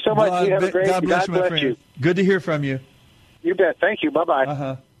 Thank you so much. You have a great God bless you, my friend. Good to hear from you. You bet. Thank you.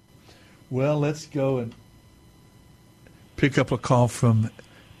 Bye-bye. Well, let's go and pick up a call from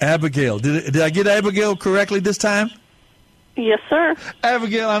Abigail. Did I get Abigail correctly this time? Yes, sir.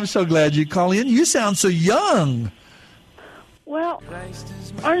 Abigail, I'm so glad you called in. You sound so young. Well,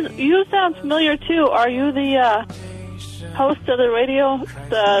 you sound familiar, too. Are you the host of the radio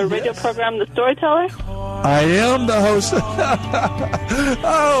program, The Storyteller? I am the host.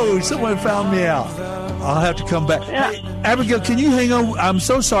 Oh, someone found me out. I'll have to come back. Yeah. Hey, Abigail, can you hang on? I'm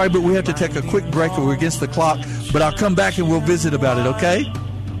so sorry, but we have to take a quick break or we're against the clock. But I'll come back and we'll visit about it, okay?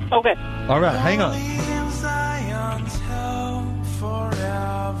 Okay. All right, hang on.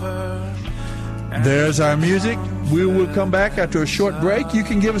 There's our music. We will come back after a short break. You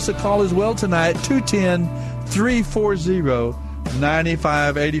can give us a call as well tonight,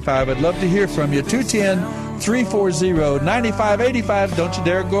 210-340-9585. I'd love to hear from you. 210-340-9585. Don't you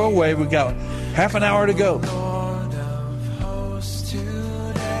dare go away. We've got half an hour to go.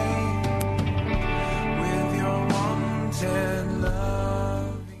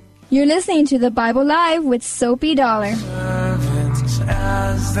 You're listening to the Bible Live with Soapy Dollar.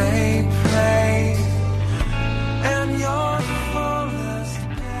 As they pray, and your fullest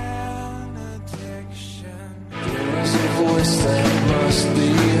benediction. There is a voice that must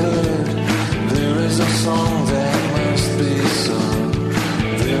be heard. There is a song that must be sung.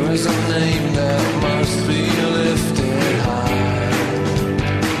 There is a name that must be lifted high.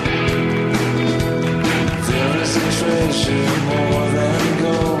 There is a treasure more than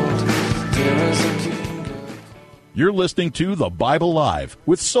gold. There is a You're listening to The Bible Live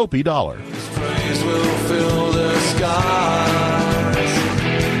with Soapy Dollar. His praise will fill the skies.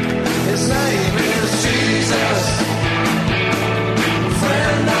 His name is Jesus,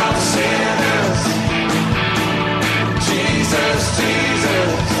 friend of sinners. Jesus,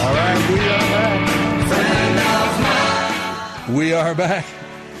 Jesus. All right, we are back. Friend of mine. We are back.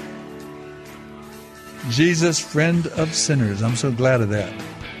 Jesus, friend of sinners. I'm so glad of that.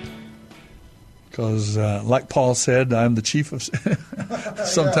 Because, like Paul said, I'm the chief of.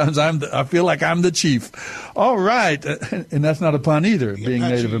 Sometimes I feel like I'm the chief. All right, and that's not a pun either. Being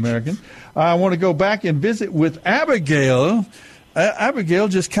Native American, I want to go back and visit with Abigail. Abigail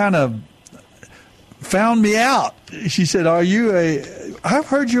just kind of found me out. She said, "Are you I've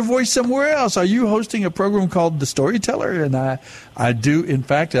heard your voice somewhere else. Are you hosting a program called The Storyteller? And I do, in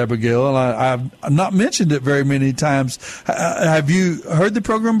fact, Abigail, and I've not mentioned it very many times. Have you heard the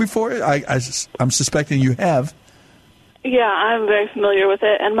program before? I'm suspecting you have. Yeah, I'm very familiar with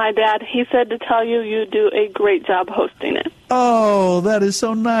it. And my dad, he said to tell you you do a great job hosting it. Oh, that is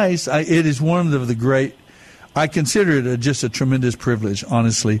so nice. It is one of the great, I consider it just a tremendous privilege,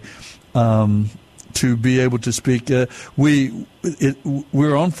 honestly, to be able to speak.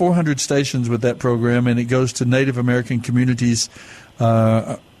 We're on 400 stations with that program, and it goes to Native American communities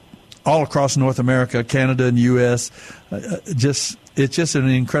all across North America, Canada, and U.S. It's just an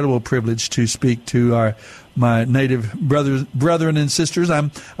incredible privilege to speak to my Native brethren and sisters. I'm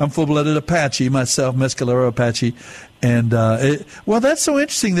full-blooded Apache myself, Mescalero Apache, and that's so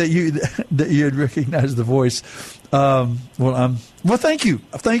interesting that you had recognized the voice. Thank you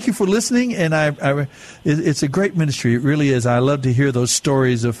for listening, and it's a great ministry. It really is. I love to hear those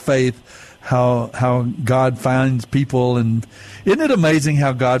stories of faith, how God finds people, and isn't it amazing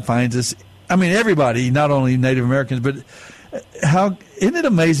how God finds us? I mean, everybody, not only Native Americans, but isn't it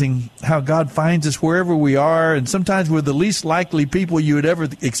amazing how God finds us wherever we are, and sometimes we're the least likely people you would ever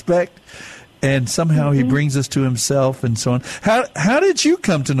expect, and somehow He brings us to Himself, and so on. How did you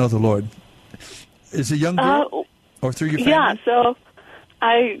come to know the Lord? As a young girl, or through your family? Yeah, so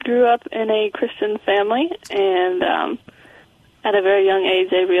I grew up in a Christian family, and at a very young age,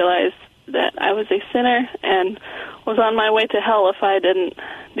 I realized that I was a sinner and was on my way to hell if I didn't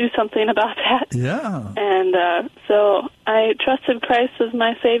do something about that. Yeah. And so I trusted Christ as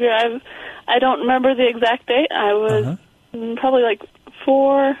my Savior. I don't remember the exact date. I was probably like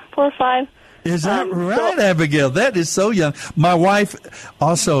 4 or 5. Is that right, Abigail? That is so young. My wife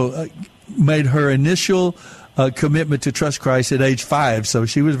also made her initial commitment to trust Christ at age 5, so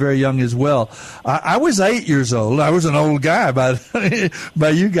she was very young as well. I was 8 years old. I was an old guy by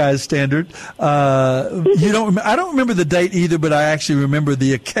you guys' standard. I don't remember the date either, but I actually remember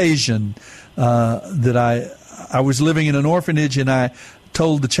the occasion that I was living in an orphanage, and I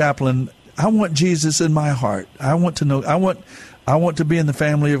told the chaplain, I want Jesus in my heart. I want to know. I want to be in the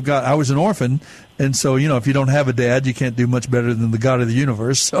family of God. I was an orphan, and so, if you don't have a dad, you can't do much better than the God of the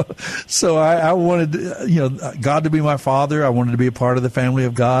universe. So I wanted, God to be my father. I wanted to be a part of the family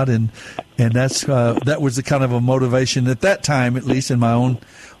of God, and that was the kind of a motivation at that time, at least in my own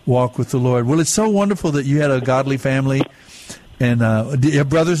walk with the Lord. Well, it's so wonderful that you had a godly family, and do you have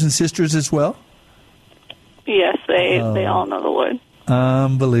brothers and sisters as well? Yes, they all know the Lord.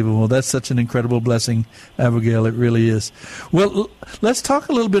 Unbelievable. That's such an incredible blessing, Abigail. It really is. Well, let's talk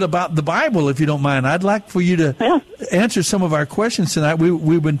a little bit about the Bible, if you don't mind. I'd like for you to answer some of our questions tonight.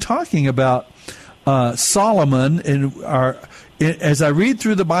 We've been talking about Solomon, and as I read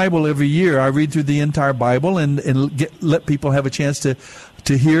through the Bible every year, I read through the entire Bible and let people have a chance to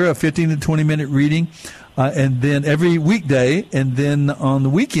hear a 15 to 20-minute reading. And then every weekday, and then on the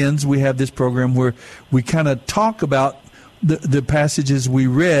weekends, we have this program where we kind of talk about the passages we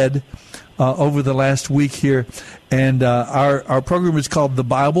read over the last week here, and our program is called The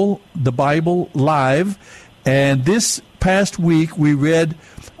Bible Live. And this past week we read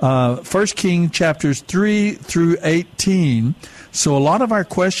 1 Kings chapters 3 through 18. So a lot of our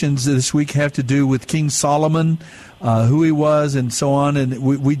questions this week have to do with King Solomon, who he was, and so on. And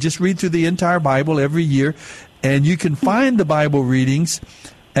we just read through the entire Bible every year, and you can find the Bible readings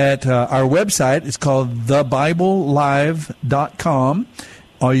at our website. It's called thebiblelive.com.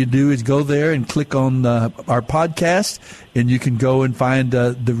 All you do is go there and click on our podcast, and you can go and find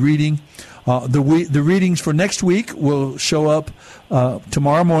the reading. The readings for next week will show up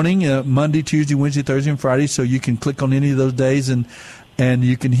tomorrow morning, Monday, Tuesday, Wednesday, Thursday, and Friday. So you can click on any of those days, and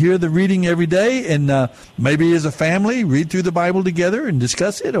you can hear the reading every day. And maybe as a family, read through the Bible together and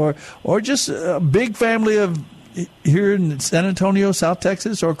discuss it, or just a big family of here in San Antonio, South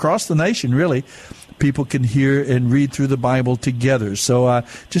Texas, or across the nation, really, people can hear and read through the Bible together. So I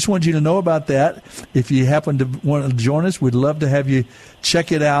just want you to know about that. If you happen to want to join us, we'd love to have you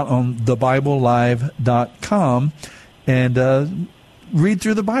check it out on thebiblelive.com and read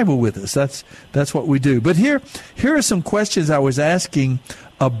through the Bible with us. That's what we do. But here are some questions I was asking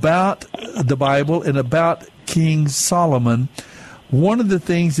about the Bible and about King Solomon. One of the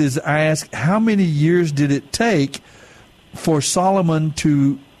things is I asked, how many years did it take for Solomon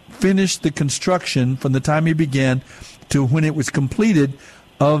to finish the construction from the time he began to when it was completed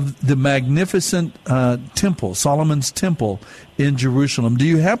of the magnificent temple, Solomon's temple in Jerusalem? Do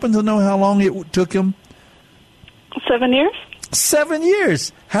you happen to know how long it took him? 7 years. 7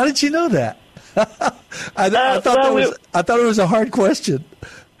 years. How did you know that? I thought it was a hard question.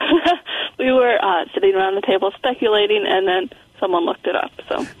 We were sitting around the table speculating, and then someone looked it up.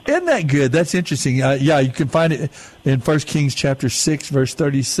 So isn't that good? That's interesting. You can find it in 1 Kings chapter 6, verse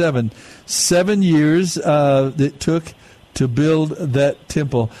 37. 7 years it took to build that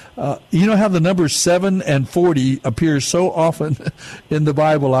temple. You know how the numbers 7 and 40 appear so often in the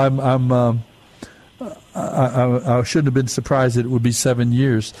Bible. I shouldn't have been surprised that it would be 7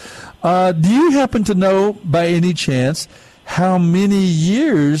 years. Do you happen to know, by any chance, how many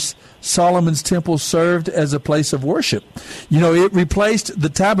years Solomon's temple served as a place of worship? You know, it replaced the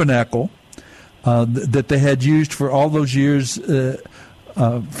tabernacle that they had used for all those years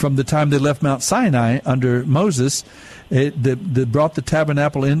from the time they left Mount Sinai under Moses. They brought the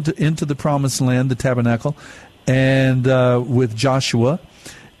tabernacle into the promised land, the tabernacle, and with Joshua.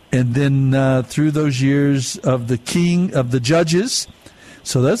 And then through those years of the king, of the judges.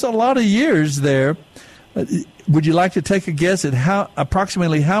 So there's a lot of years there. Would you like to take a guess at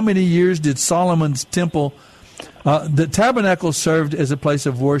approximately how many years did Solomon's temple, the tabernacle served as a place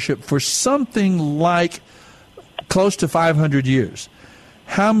of worship for something like close to 500 years.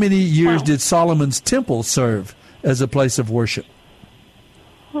 How many years did Solomon's temple serve as a place of worship?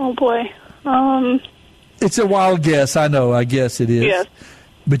 Oh, boy. It's a wild guess. I know. I guess it is. Yes.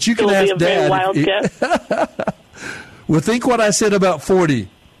 But you can It'll ask be a very Dad. Wild guess. Well, think what I said about 40.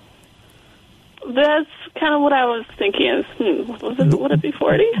 That's kind of what I was thinking. Would it be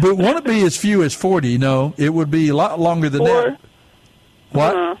 40? But won't it be as few as 40? No, it would be a lot longer than that.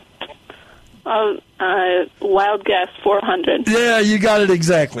 What? Wild guess, 400. Yeah, you got it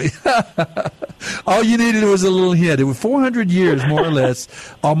exactly. All you needed was a little hint. It was 400 years, more or less,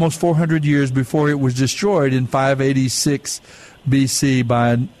 almost 400 years before it was destroyed in 586 BC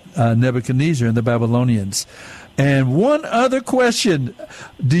by Nebuchadnezzar and the Babylonians. And one other question.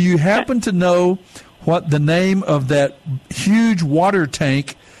 Do you happen to know what the name of that huge water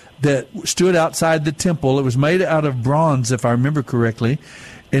tank that stood outside the temple? It was made out of bronze, if I remember correctly,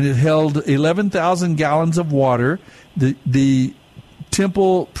 and it held 11,000 gallons of water. The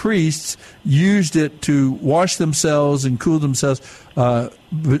temple priests used it to wash themselves and cool themselves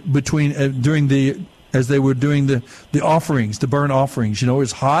as they were doing the offerings, the burnt offerings. You know, it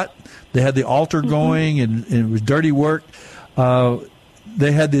was hot. They had the altar going, and it was dirty work.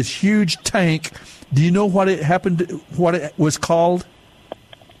 They had this huge tank. Do you know what it was called?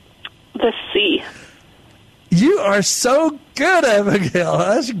 The sea. You are so good, Abigail.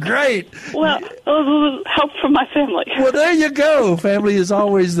 That's great. Well, it was help from my family. Well, there you go. Family is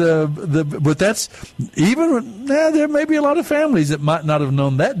always but that's even there may be a lot of families that might not have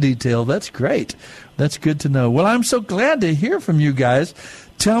known that detail. That's great. That's good to know. Well, I'm so glad to hear from you guys.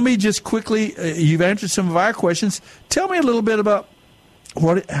 Tell me just quickly, you've answered some of our questions. Tell me a little bit about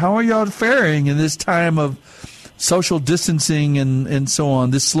how are y'all faring in this time of social distancing and so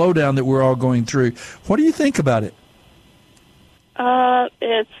on, this slowdown that we're all going through. What do you think about it?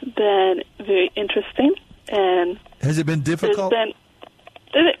 It's been very interesting. And has it been difficult?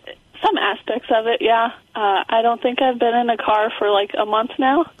 Some aspects of it, yeah. I don't think I've been in a car for like a month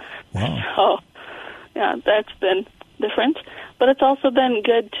now. Wow. So, yeah, that's been different. But it's also been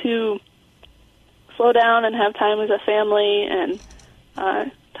good to slow down and have time as a family and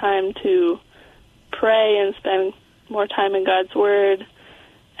time to pray and spend more time in God's Word.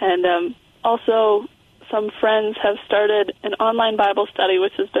 And also, some friends have started an online Bible study,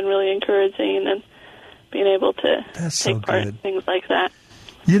 which has been really encouraging, and being able to take part in things like that.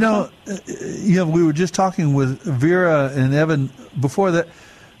 You know, we were just talking with Vera and Evan before that.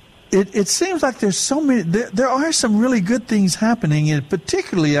 It seems like there's so many. There are some really good things happening, and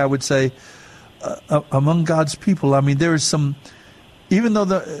particularly, I would say, among God's people. I mean, there is some. Even though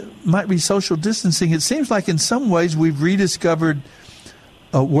there might be social distancing, it seems like in some ways we've rediscovered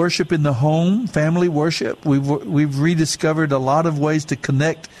worship in the home, family worship. We've rediscovered a lot of ways to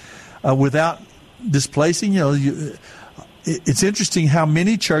connect without displacing. It's interesting how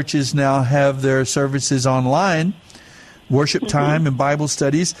many churches now have their services online, worship time and Bible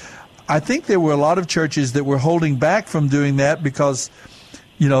studies. I think there were a lot of churches that were holding back from doing that because,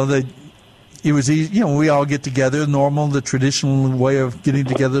 it was easy. We all get together, the traditional way of getting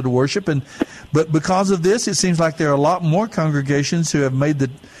together to worship, but because of this, it seems like there are a lot more congregations who have made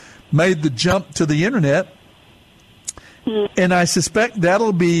the jump to the internet, and I suspect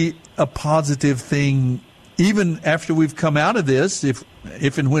that'll be a positive thing even after we've come out of this,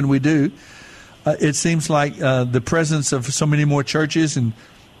 if and when we do. It seems like the presence of so many more churches and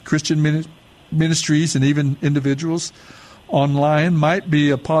Christian ministries and even individuals online might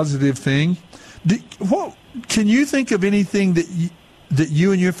be a positive thing. Can you think of anything that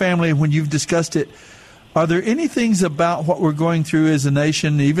you and your family, when you've discussed it, are there any things about what we're going through as a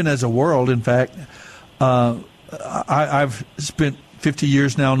nation, even as a world, in fact, I've spent 50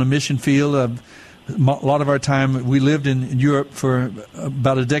 years now in the mission field. A lot of our time, we lived in Europe for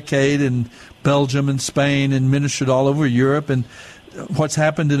about a decade, in Belgium and Spain, and ministered all over Europe. And what's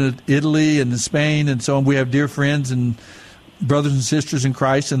happened in Italy and in Spain and so on, we have dear friends and brothers and sisters in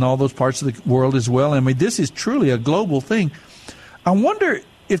Christ in all those parts of the world as well. I mean, this is truly a global thing. I wonder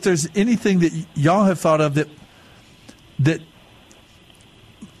if there's anything that y'all have thought of that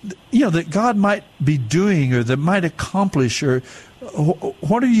God might be doing or that might accomplish, or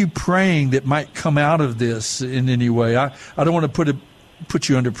what are you praying that might come out of this in any way? I don't want to put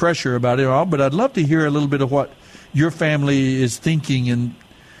you under pressure about it all, but I'd love to hear a little bit of what your family is thinking and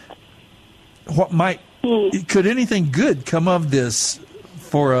what could anything good come of this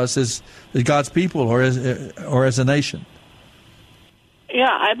for us as God's people or as a nation? Yeah,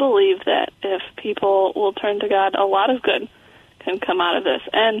 I believe that if people will turn to God, a lot of good can come out of this.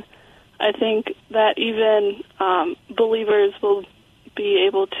 And I think that even believers will be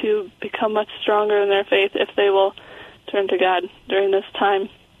able to become much stronger in their faith if they will turn to God during this time.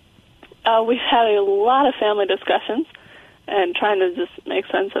 We've had a lot of family discussions and trying to just make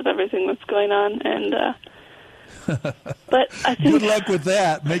sense of everything that's going on. And but I think good luck with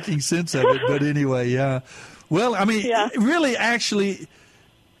that, making sense of it. But anyway, yeah. Well, I mean, really, actually,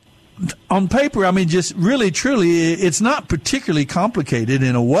 on paper, I mean, just really, truly, it's not particularly complicated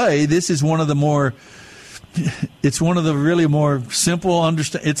in a way. This is one of the really more simple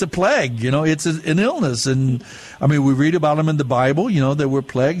it's a plague, it's an illness. And I mean, we read about them in the Bible, there were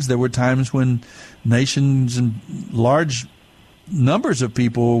plagues. There were times when nations and large numbers of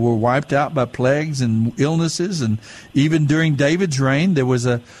people were wiped out by plagues and illnesses. And even during David's reign, there was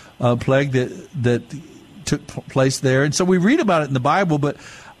a plague that took place there. And so we read about it in the Bible, but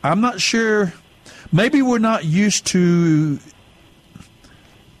I'm not sure. Maybe we're not used to.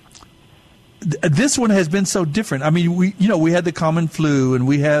 This one has been so different. I mean, we had the common flu, and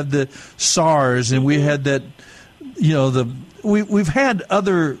we had the SARS, and we had that. We've had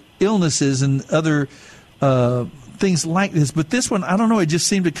other illnesses and other things like this, but this one, I don't know. It just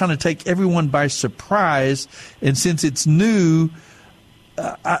seemed to kind of take everyone by surprise, and since it's new,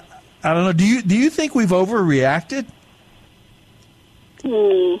 I don't know. Do you think we've overreacted?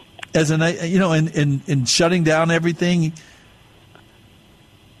 As in shutting down everything?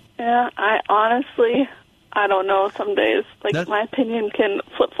 Yeah, I don't know. Some days, my opinion can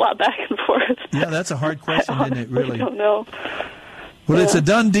flip-flop back and forth. Yeah, that's a hard question, isn't it, really? I don't know. Well, it's a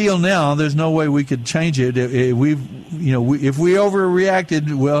done deal now. There's no way we could change it. If we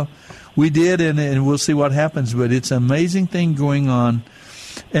overreacted, well, we did, and we'll see what happens. But it's an amazing thing going on.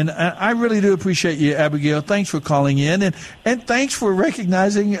 And I really do appreciate you, Abigail. Thanks for calling in, and thanks for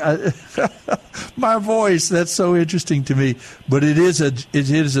recognizing my voice. That's so interesting to me. But it is a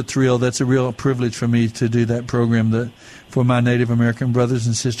thrill. That's a real privilege for me to do that program for my Native American brothers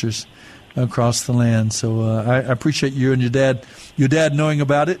and sisters across the land. So I appreciate you and your dad knowing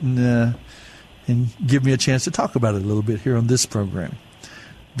about it and give me a chance to talk about it a little bit here on this program.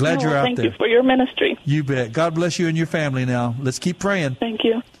 Glad you're out there. Thank you for your ministry. You bet. God bless you and your family now. Let's keep praying. Thank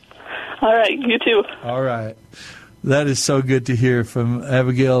you. All right. You too. All right. That is so good to hear from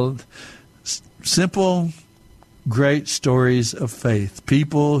Abigail. Simple, great stories of faith.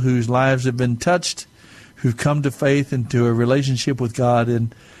 People whose lives have been touched, who've come to faith and to a relationship with God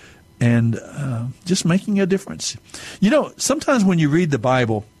and just making a difference. Sometimes when you read the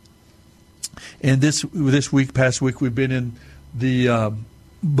Bible, and this past week, we've been in the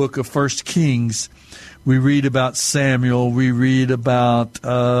book of 1 Kings. We read about Samuel. We read about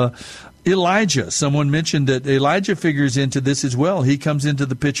Elijah. Someone mentioned that Elijah figures into this as well. He comes into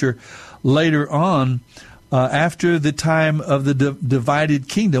the picture later on after the time of the divided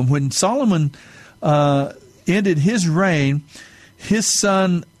kingdom. When Solomon ended his reign, his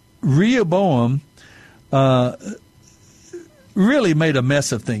son Rehoboam really made a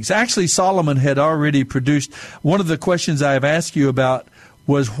mess of things. Actually, Solomon had already produced. One of the questions I have asked you about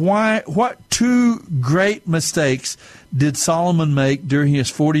was what two great mistakes did Solomon make during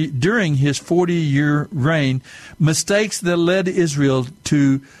his 40-year reign? Mistakes that led Israel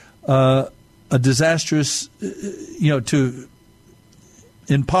to a disastrous, to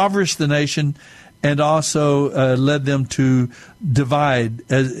impoverish the nation, and also led them to divide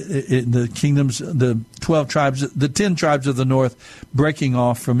in the kingdoms, the 12 tribes, the 10 tribes of the north breaking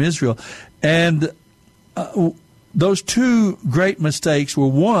off from Israel. And those two great mistakes were,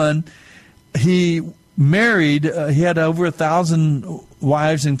 one, he married, he had over 1,000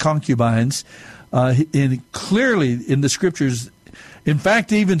 wives and concubines, and clearly in the scriptures, in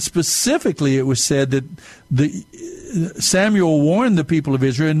fact, even specifically it was said that Samuel warned the people of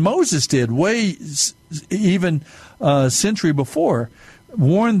Israel, and Moses did, even a century before,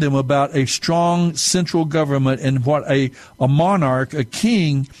 warned them about a strong central government and what a monarch, a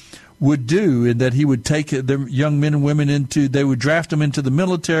king, would do, and that he would take the young men and women they would draft them into the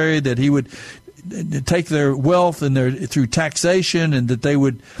military, that he would take their wealth and through taxation, and that they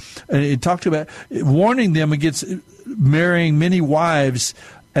would, and he talked about warning them against marrying many wives,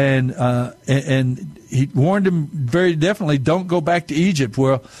 and he warned them very definitely, don't go back to Egypt,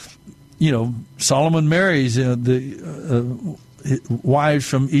 where, Solomon marries the wives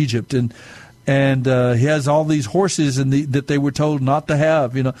from Egypt, and he has all these horses that they were told not to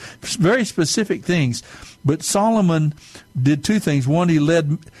have, very specific things. But Solomon did two things. One,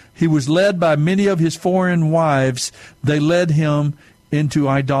 he was led by many of his foreign wives. They led him into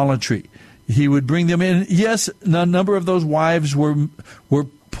idolatry. He would bring them in. Yes, a number of those wives were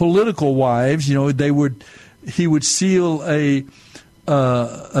political wives. He would seal a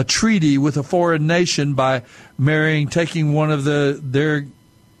treaty with a foreign nation by taking one of their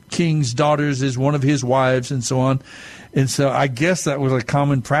king's daughters as one of his wives, and so on. And so I guess that was a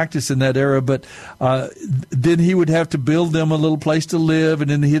common practice in that era. But then he would have to build them a little place to live, and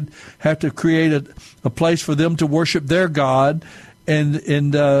then he'd have to create a place for them to worship their God,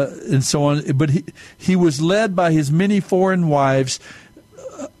 and so on. But he was led by his many foreign wives.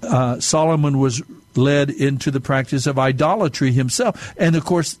 Solomon was led into the practice of idolatry himself. And, of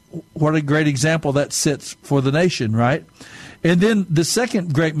course, what a great example that sets for the nation, right? And then the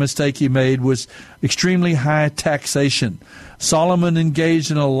second great mistake he made was extremely high taxation. Solomon engaged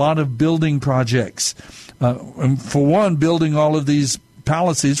in a lot of building projects. For one, building all of these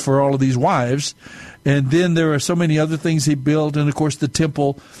palaces for all of these wives. And then there are so many other things he built. And, of course, the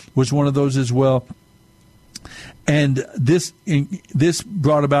temple was one of those as well. And this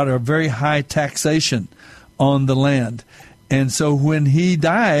brought about a very high taxation on the land. And so when he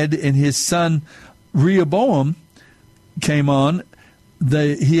died and his son Rehoboam came on,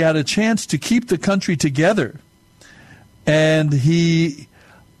 he had a chance to keep the country together. And he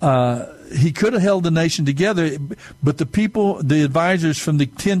could have held the nation together, but the advisors from the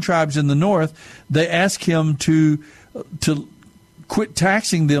 10 tribes in the north, they asked him to quit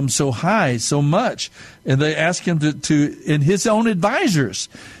taxing them so much. And they asked him to and his own advisors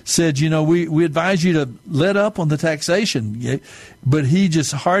said, we advise you to let up on the taxation. But he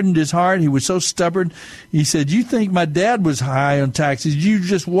just hardened his heart. He was so stubborn. He said, you think my dad was high on taxes? You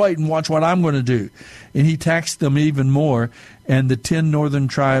just wait and watch what I'm going to do. And he taxed them even more. And the 10 northern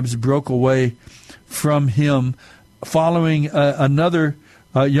tribes broke away from him, following another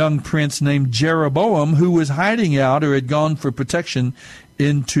young prince named Jeroboam, who was hiding out or had gone for protection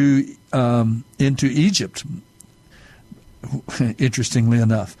into Egypt, interestingly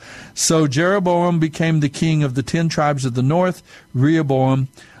enough. So Jeroboam became the king of the 10 tribes of the north. Rehoboam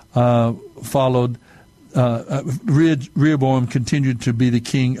Rehoboam continued to be the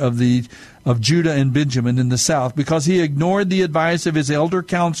king of Judah and Benjamin in the south, because he ignored the advice of his elder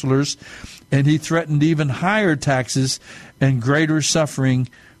counselors, and he threatened even higher taxes and greater suffering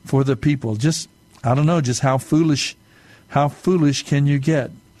for the people. Just how foolish can you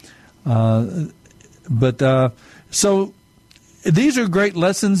get? So these are great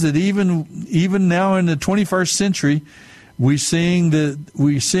lessons that even now in the 21st century, we're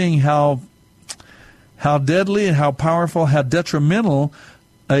seeing how deadly and how powerful, how detrimental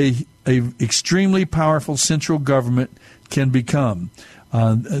a extremely powerful central government can become.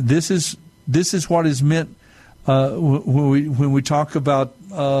 This is what is meant when we talk about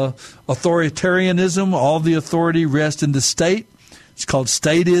authoritarianism. All the authority rests in the state. It's called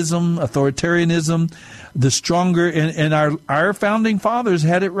statism, authoritarianism. The stronger, and our founding fathers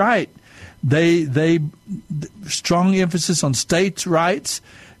had it right. They strong emphasis on states' rights,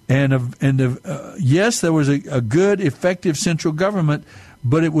 and yes, there was a good, effective central government,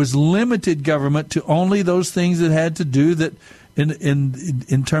 but it was limited government to only those things that had to do that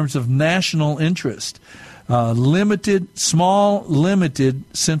in terms of national interest. Limited central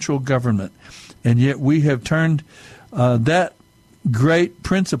government, and yet we have turned that great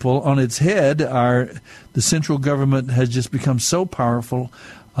principle on its head. The central government has just become so powerful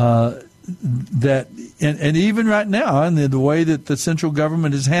that, and even right now, and the way that the central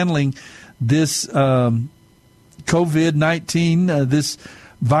government is handling this COVID-19, this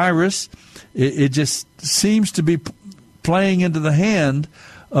virus, it just seems to be playing into the hand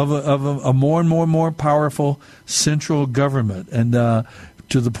of a more and more powerful central government, and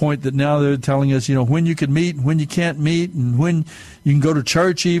to the point that now they're telling us, when you can meet, when you can't meet, and when you can go to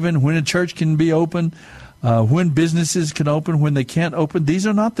church, even when a church can be open, when businesses can open, when they can't open. These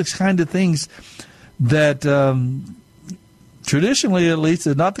are not the kind of things that traditionally at least,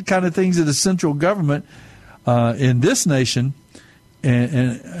 they're not the kind of things that the central government in this nation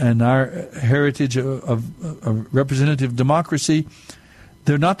and our heritage of representative democracy,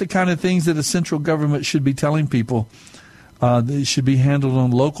 they're not the kind of things that a central government should be telling people. They should be handled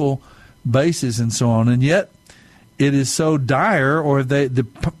on local basis and so on. And yet, it is so dire, or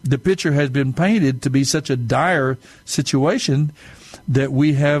the picture has been painted to be such a dire situation that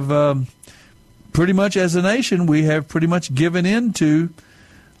we have pretty much, as a nation, we have pretty much given in to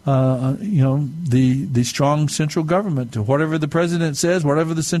the strong central government. To whatever the president says,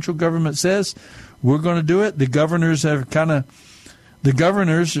 whatever the central government says, we're going to do it. The governors, to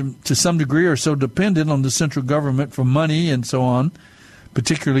some degree, are so dependent on the central government for money and so on,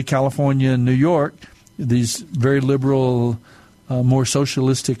 particularly California and New York, these very liberal, more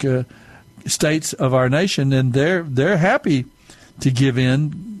socialistic states of our nation, and they're happy to give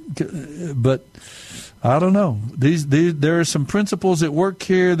in. But I don't know. There are some principles at work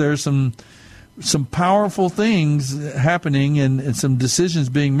here. There's some powerful things happening and some decisions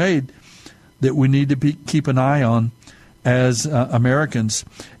being made that we need to keep an eye on as Americans.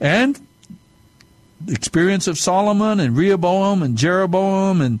 And the experience of Solomon and Rehoboam and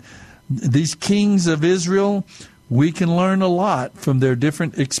Jeroboam and these kings of Israel, we can learn a lot from their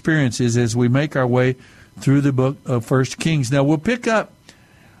different experiences as we make our way through the book of 1 Kings. Now, we'll pick up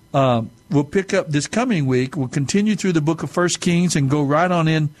this coming week. We'll continue through the book of 1 Kings and go right on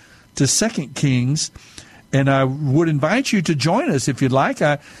in to 2 Kings. And I would invite you to join us if you'd like.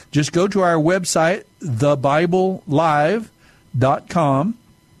 Just go to our website, thebiblelive.com.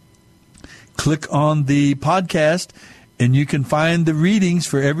 Click on the podcast, and you can find the readings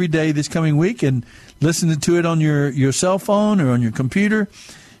for every day this coming week and listen to it on your cell phone or on your computer.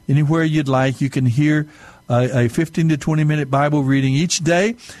 Anywhere you'd like, you can hear a 15 to 20-minute Bible reading each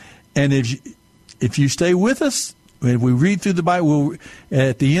day. And if you stay with us, if we read through the Bible,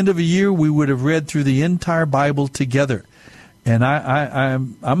 at the end of a year, we would have read through the entire Bible together. And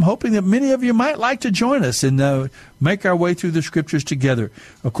I'm hoping that many of you might like to join us and make our way through the Scriptures together.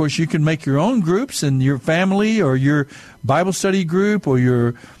 Of course, you can make your own groups and your family or your Bible study group or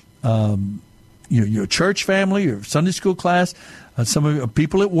your church family or Sunday school class. Some of you,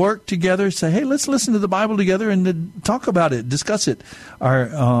 people at work together say, hey, let's listen to the Bible together and talk about it, discuss it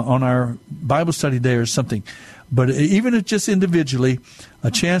on our Bible study day or something. But even if just individually, a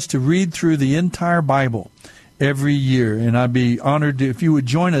chance to read through the entire Bible every year. And I'd be honored if you would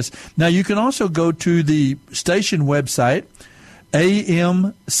join us. Now, you can also go to the station website,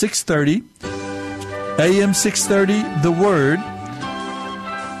 AM 630,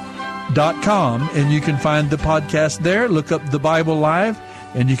 AM630theword.com, and you can find the podcast there. Look up The Bible Live,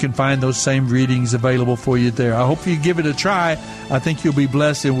 and you can find those same readings available for you there. I hope you give it a try. I think you'll be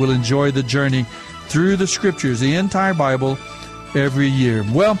blessed and will enjoy the journey through the Scriptures, the entire Bible, every year.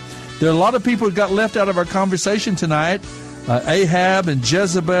 Well, there are a lot of people who got left out of our conversation tonight. Ahab and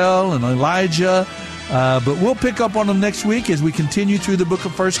Jezebel and Elijah. But we'll pick up on them next week as we continue through the book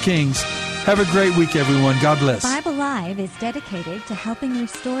of 1 Kings. Have a great week, everyone. God bless. Bible Live is dedicated to helping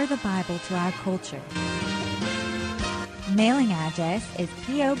restore the Bible to our culture. Mailing address is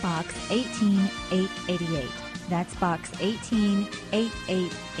P.O. Box 18888. That's Box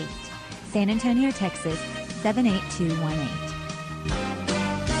 18888. San Antonio, Texas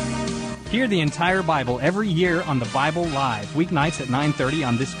 78218. Hear the entire Bible every year on the Bible Live, weeknights at 9:30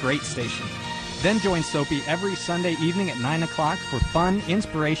 on this great station. Then join SOAPY every Sunday evening at 9 o'clock for fun,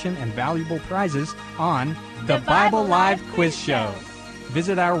 inspiration, and valuable prizes on The Bible Live Quiz Show.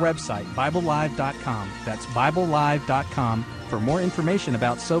 Visit our website, BibleLive.com. That's BibleLive.com for more information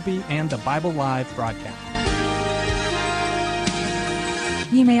about SOAPY and the Bible Live broadcast.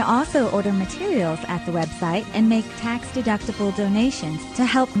 You may also order materials at the website and make tax-deductible donations to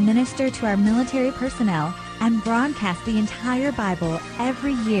help minister to our military personnel and broadcast the entire Bible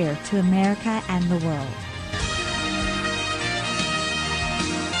every year to America and the world.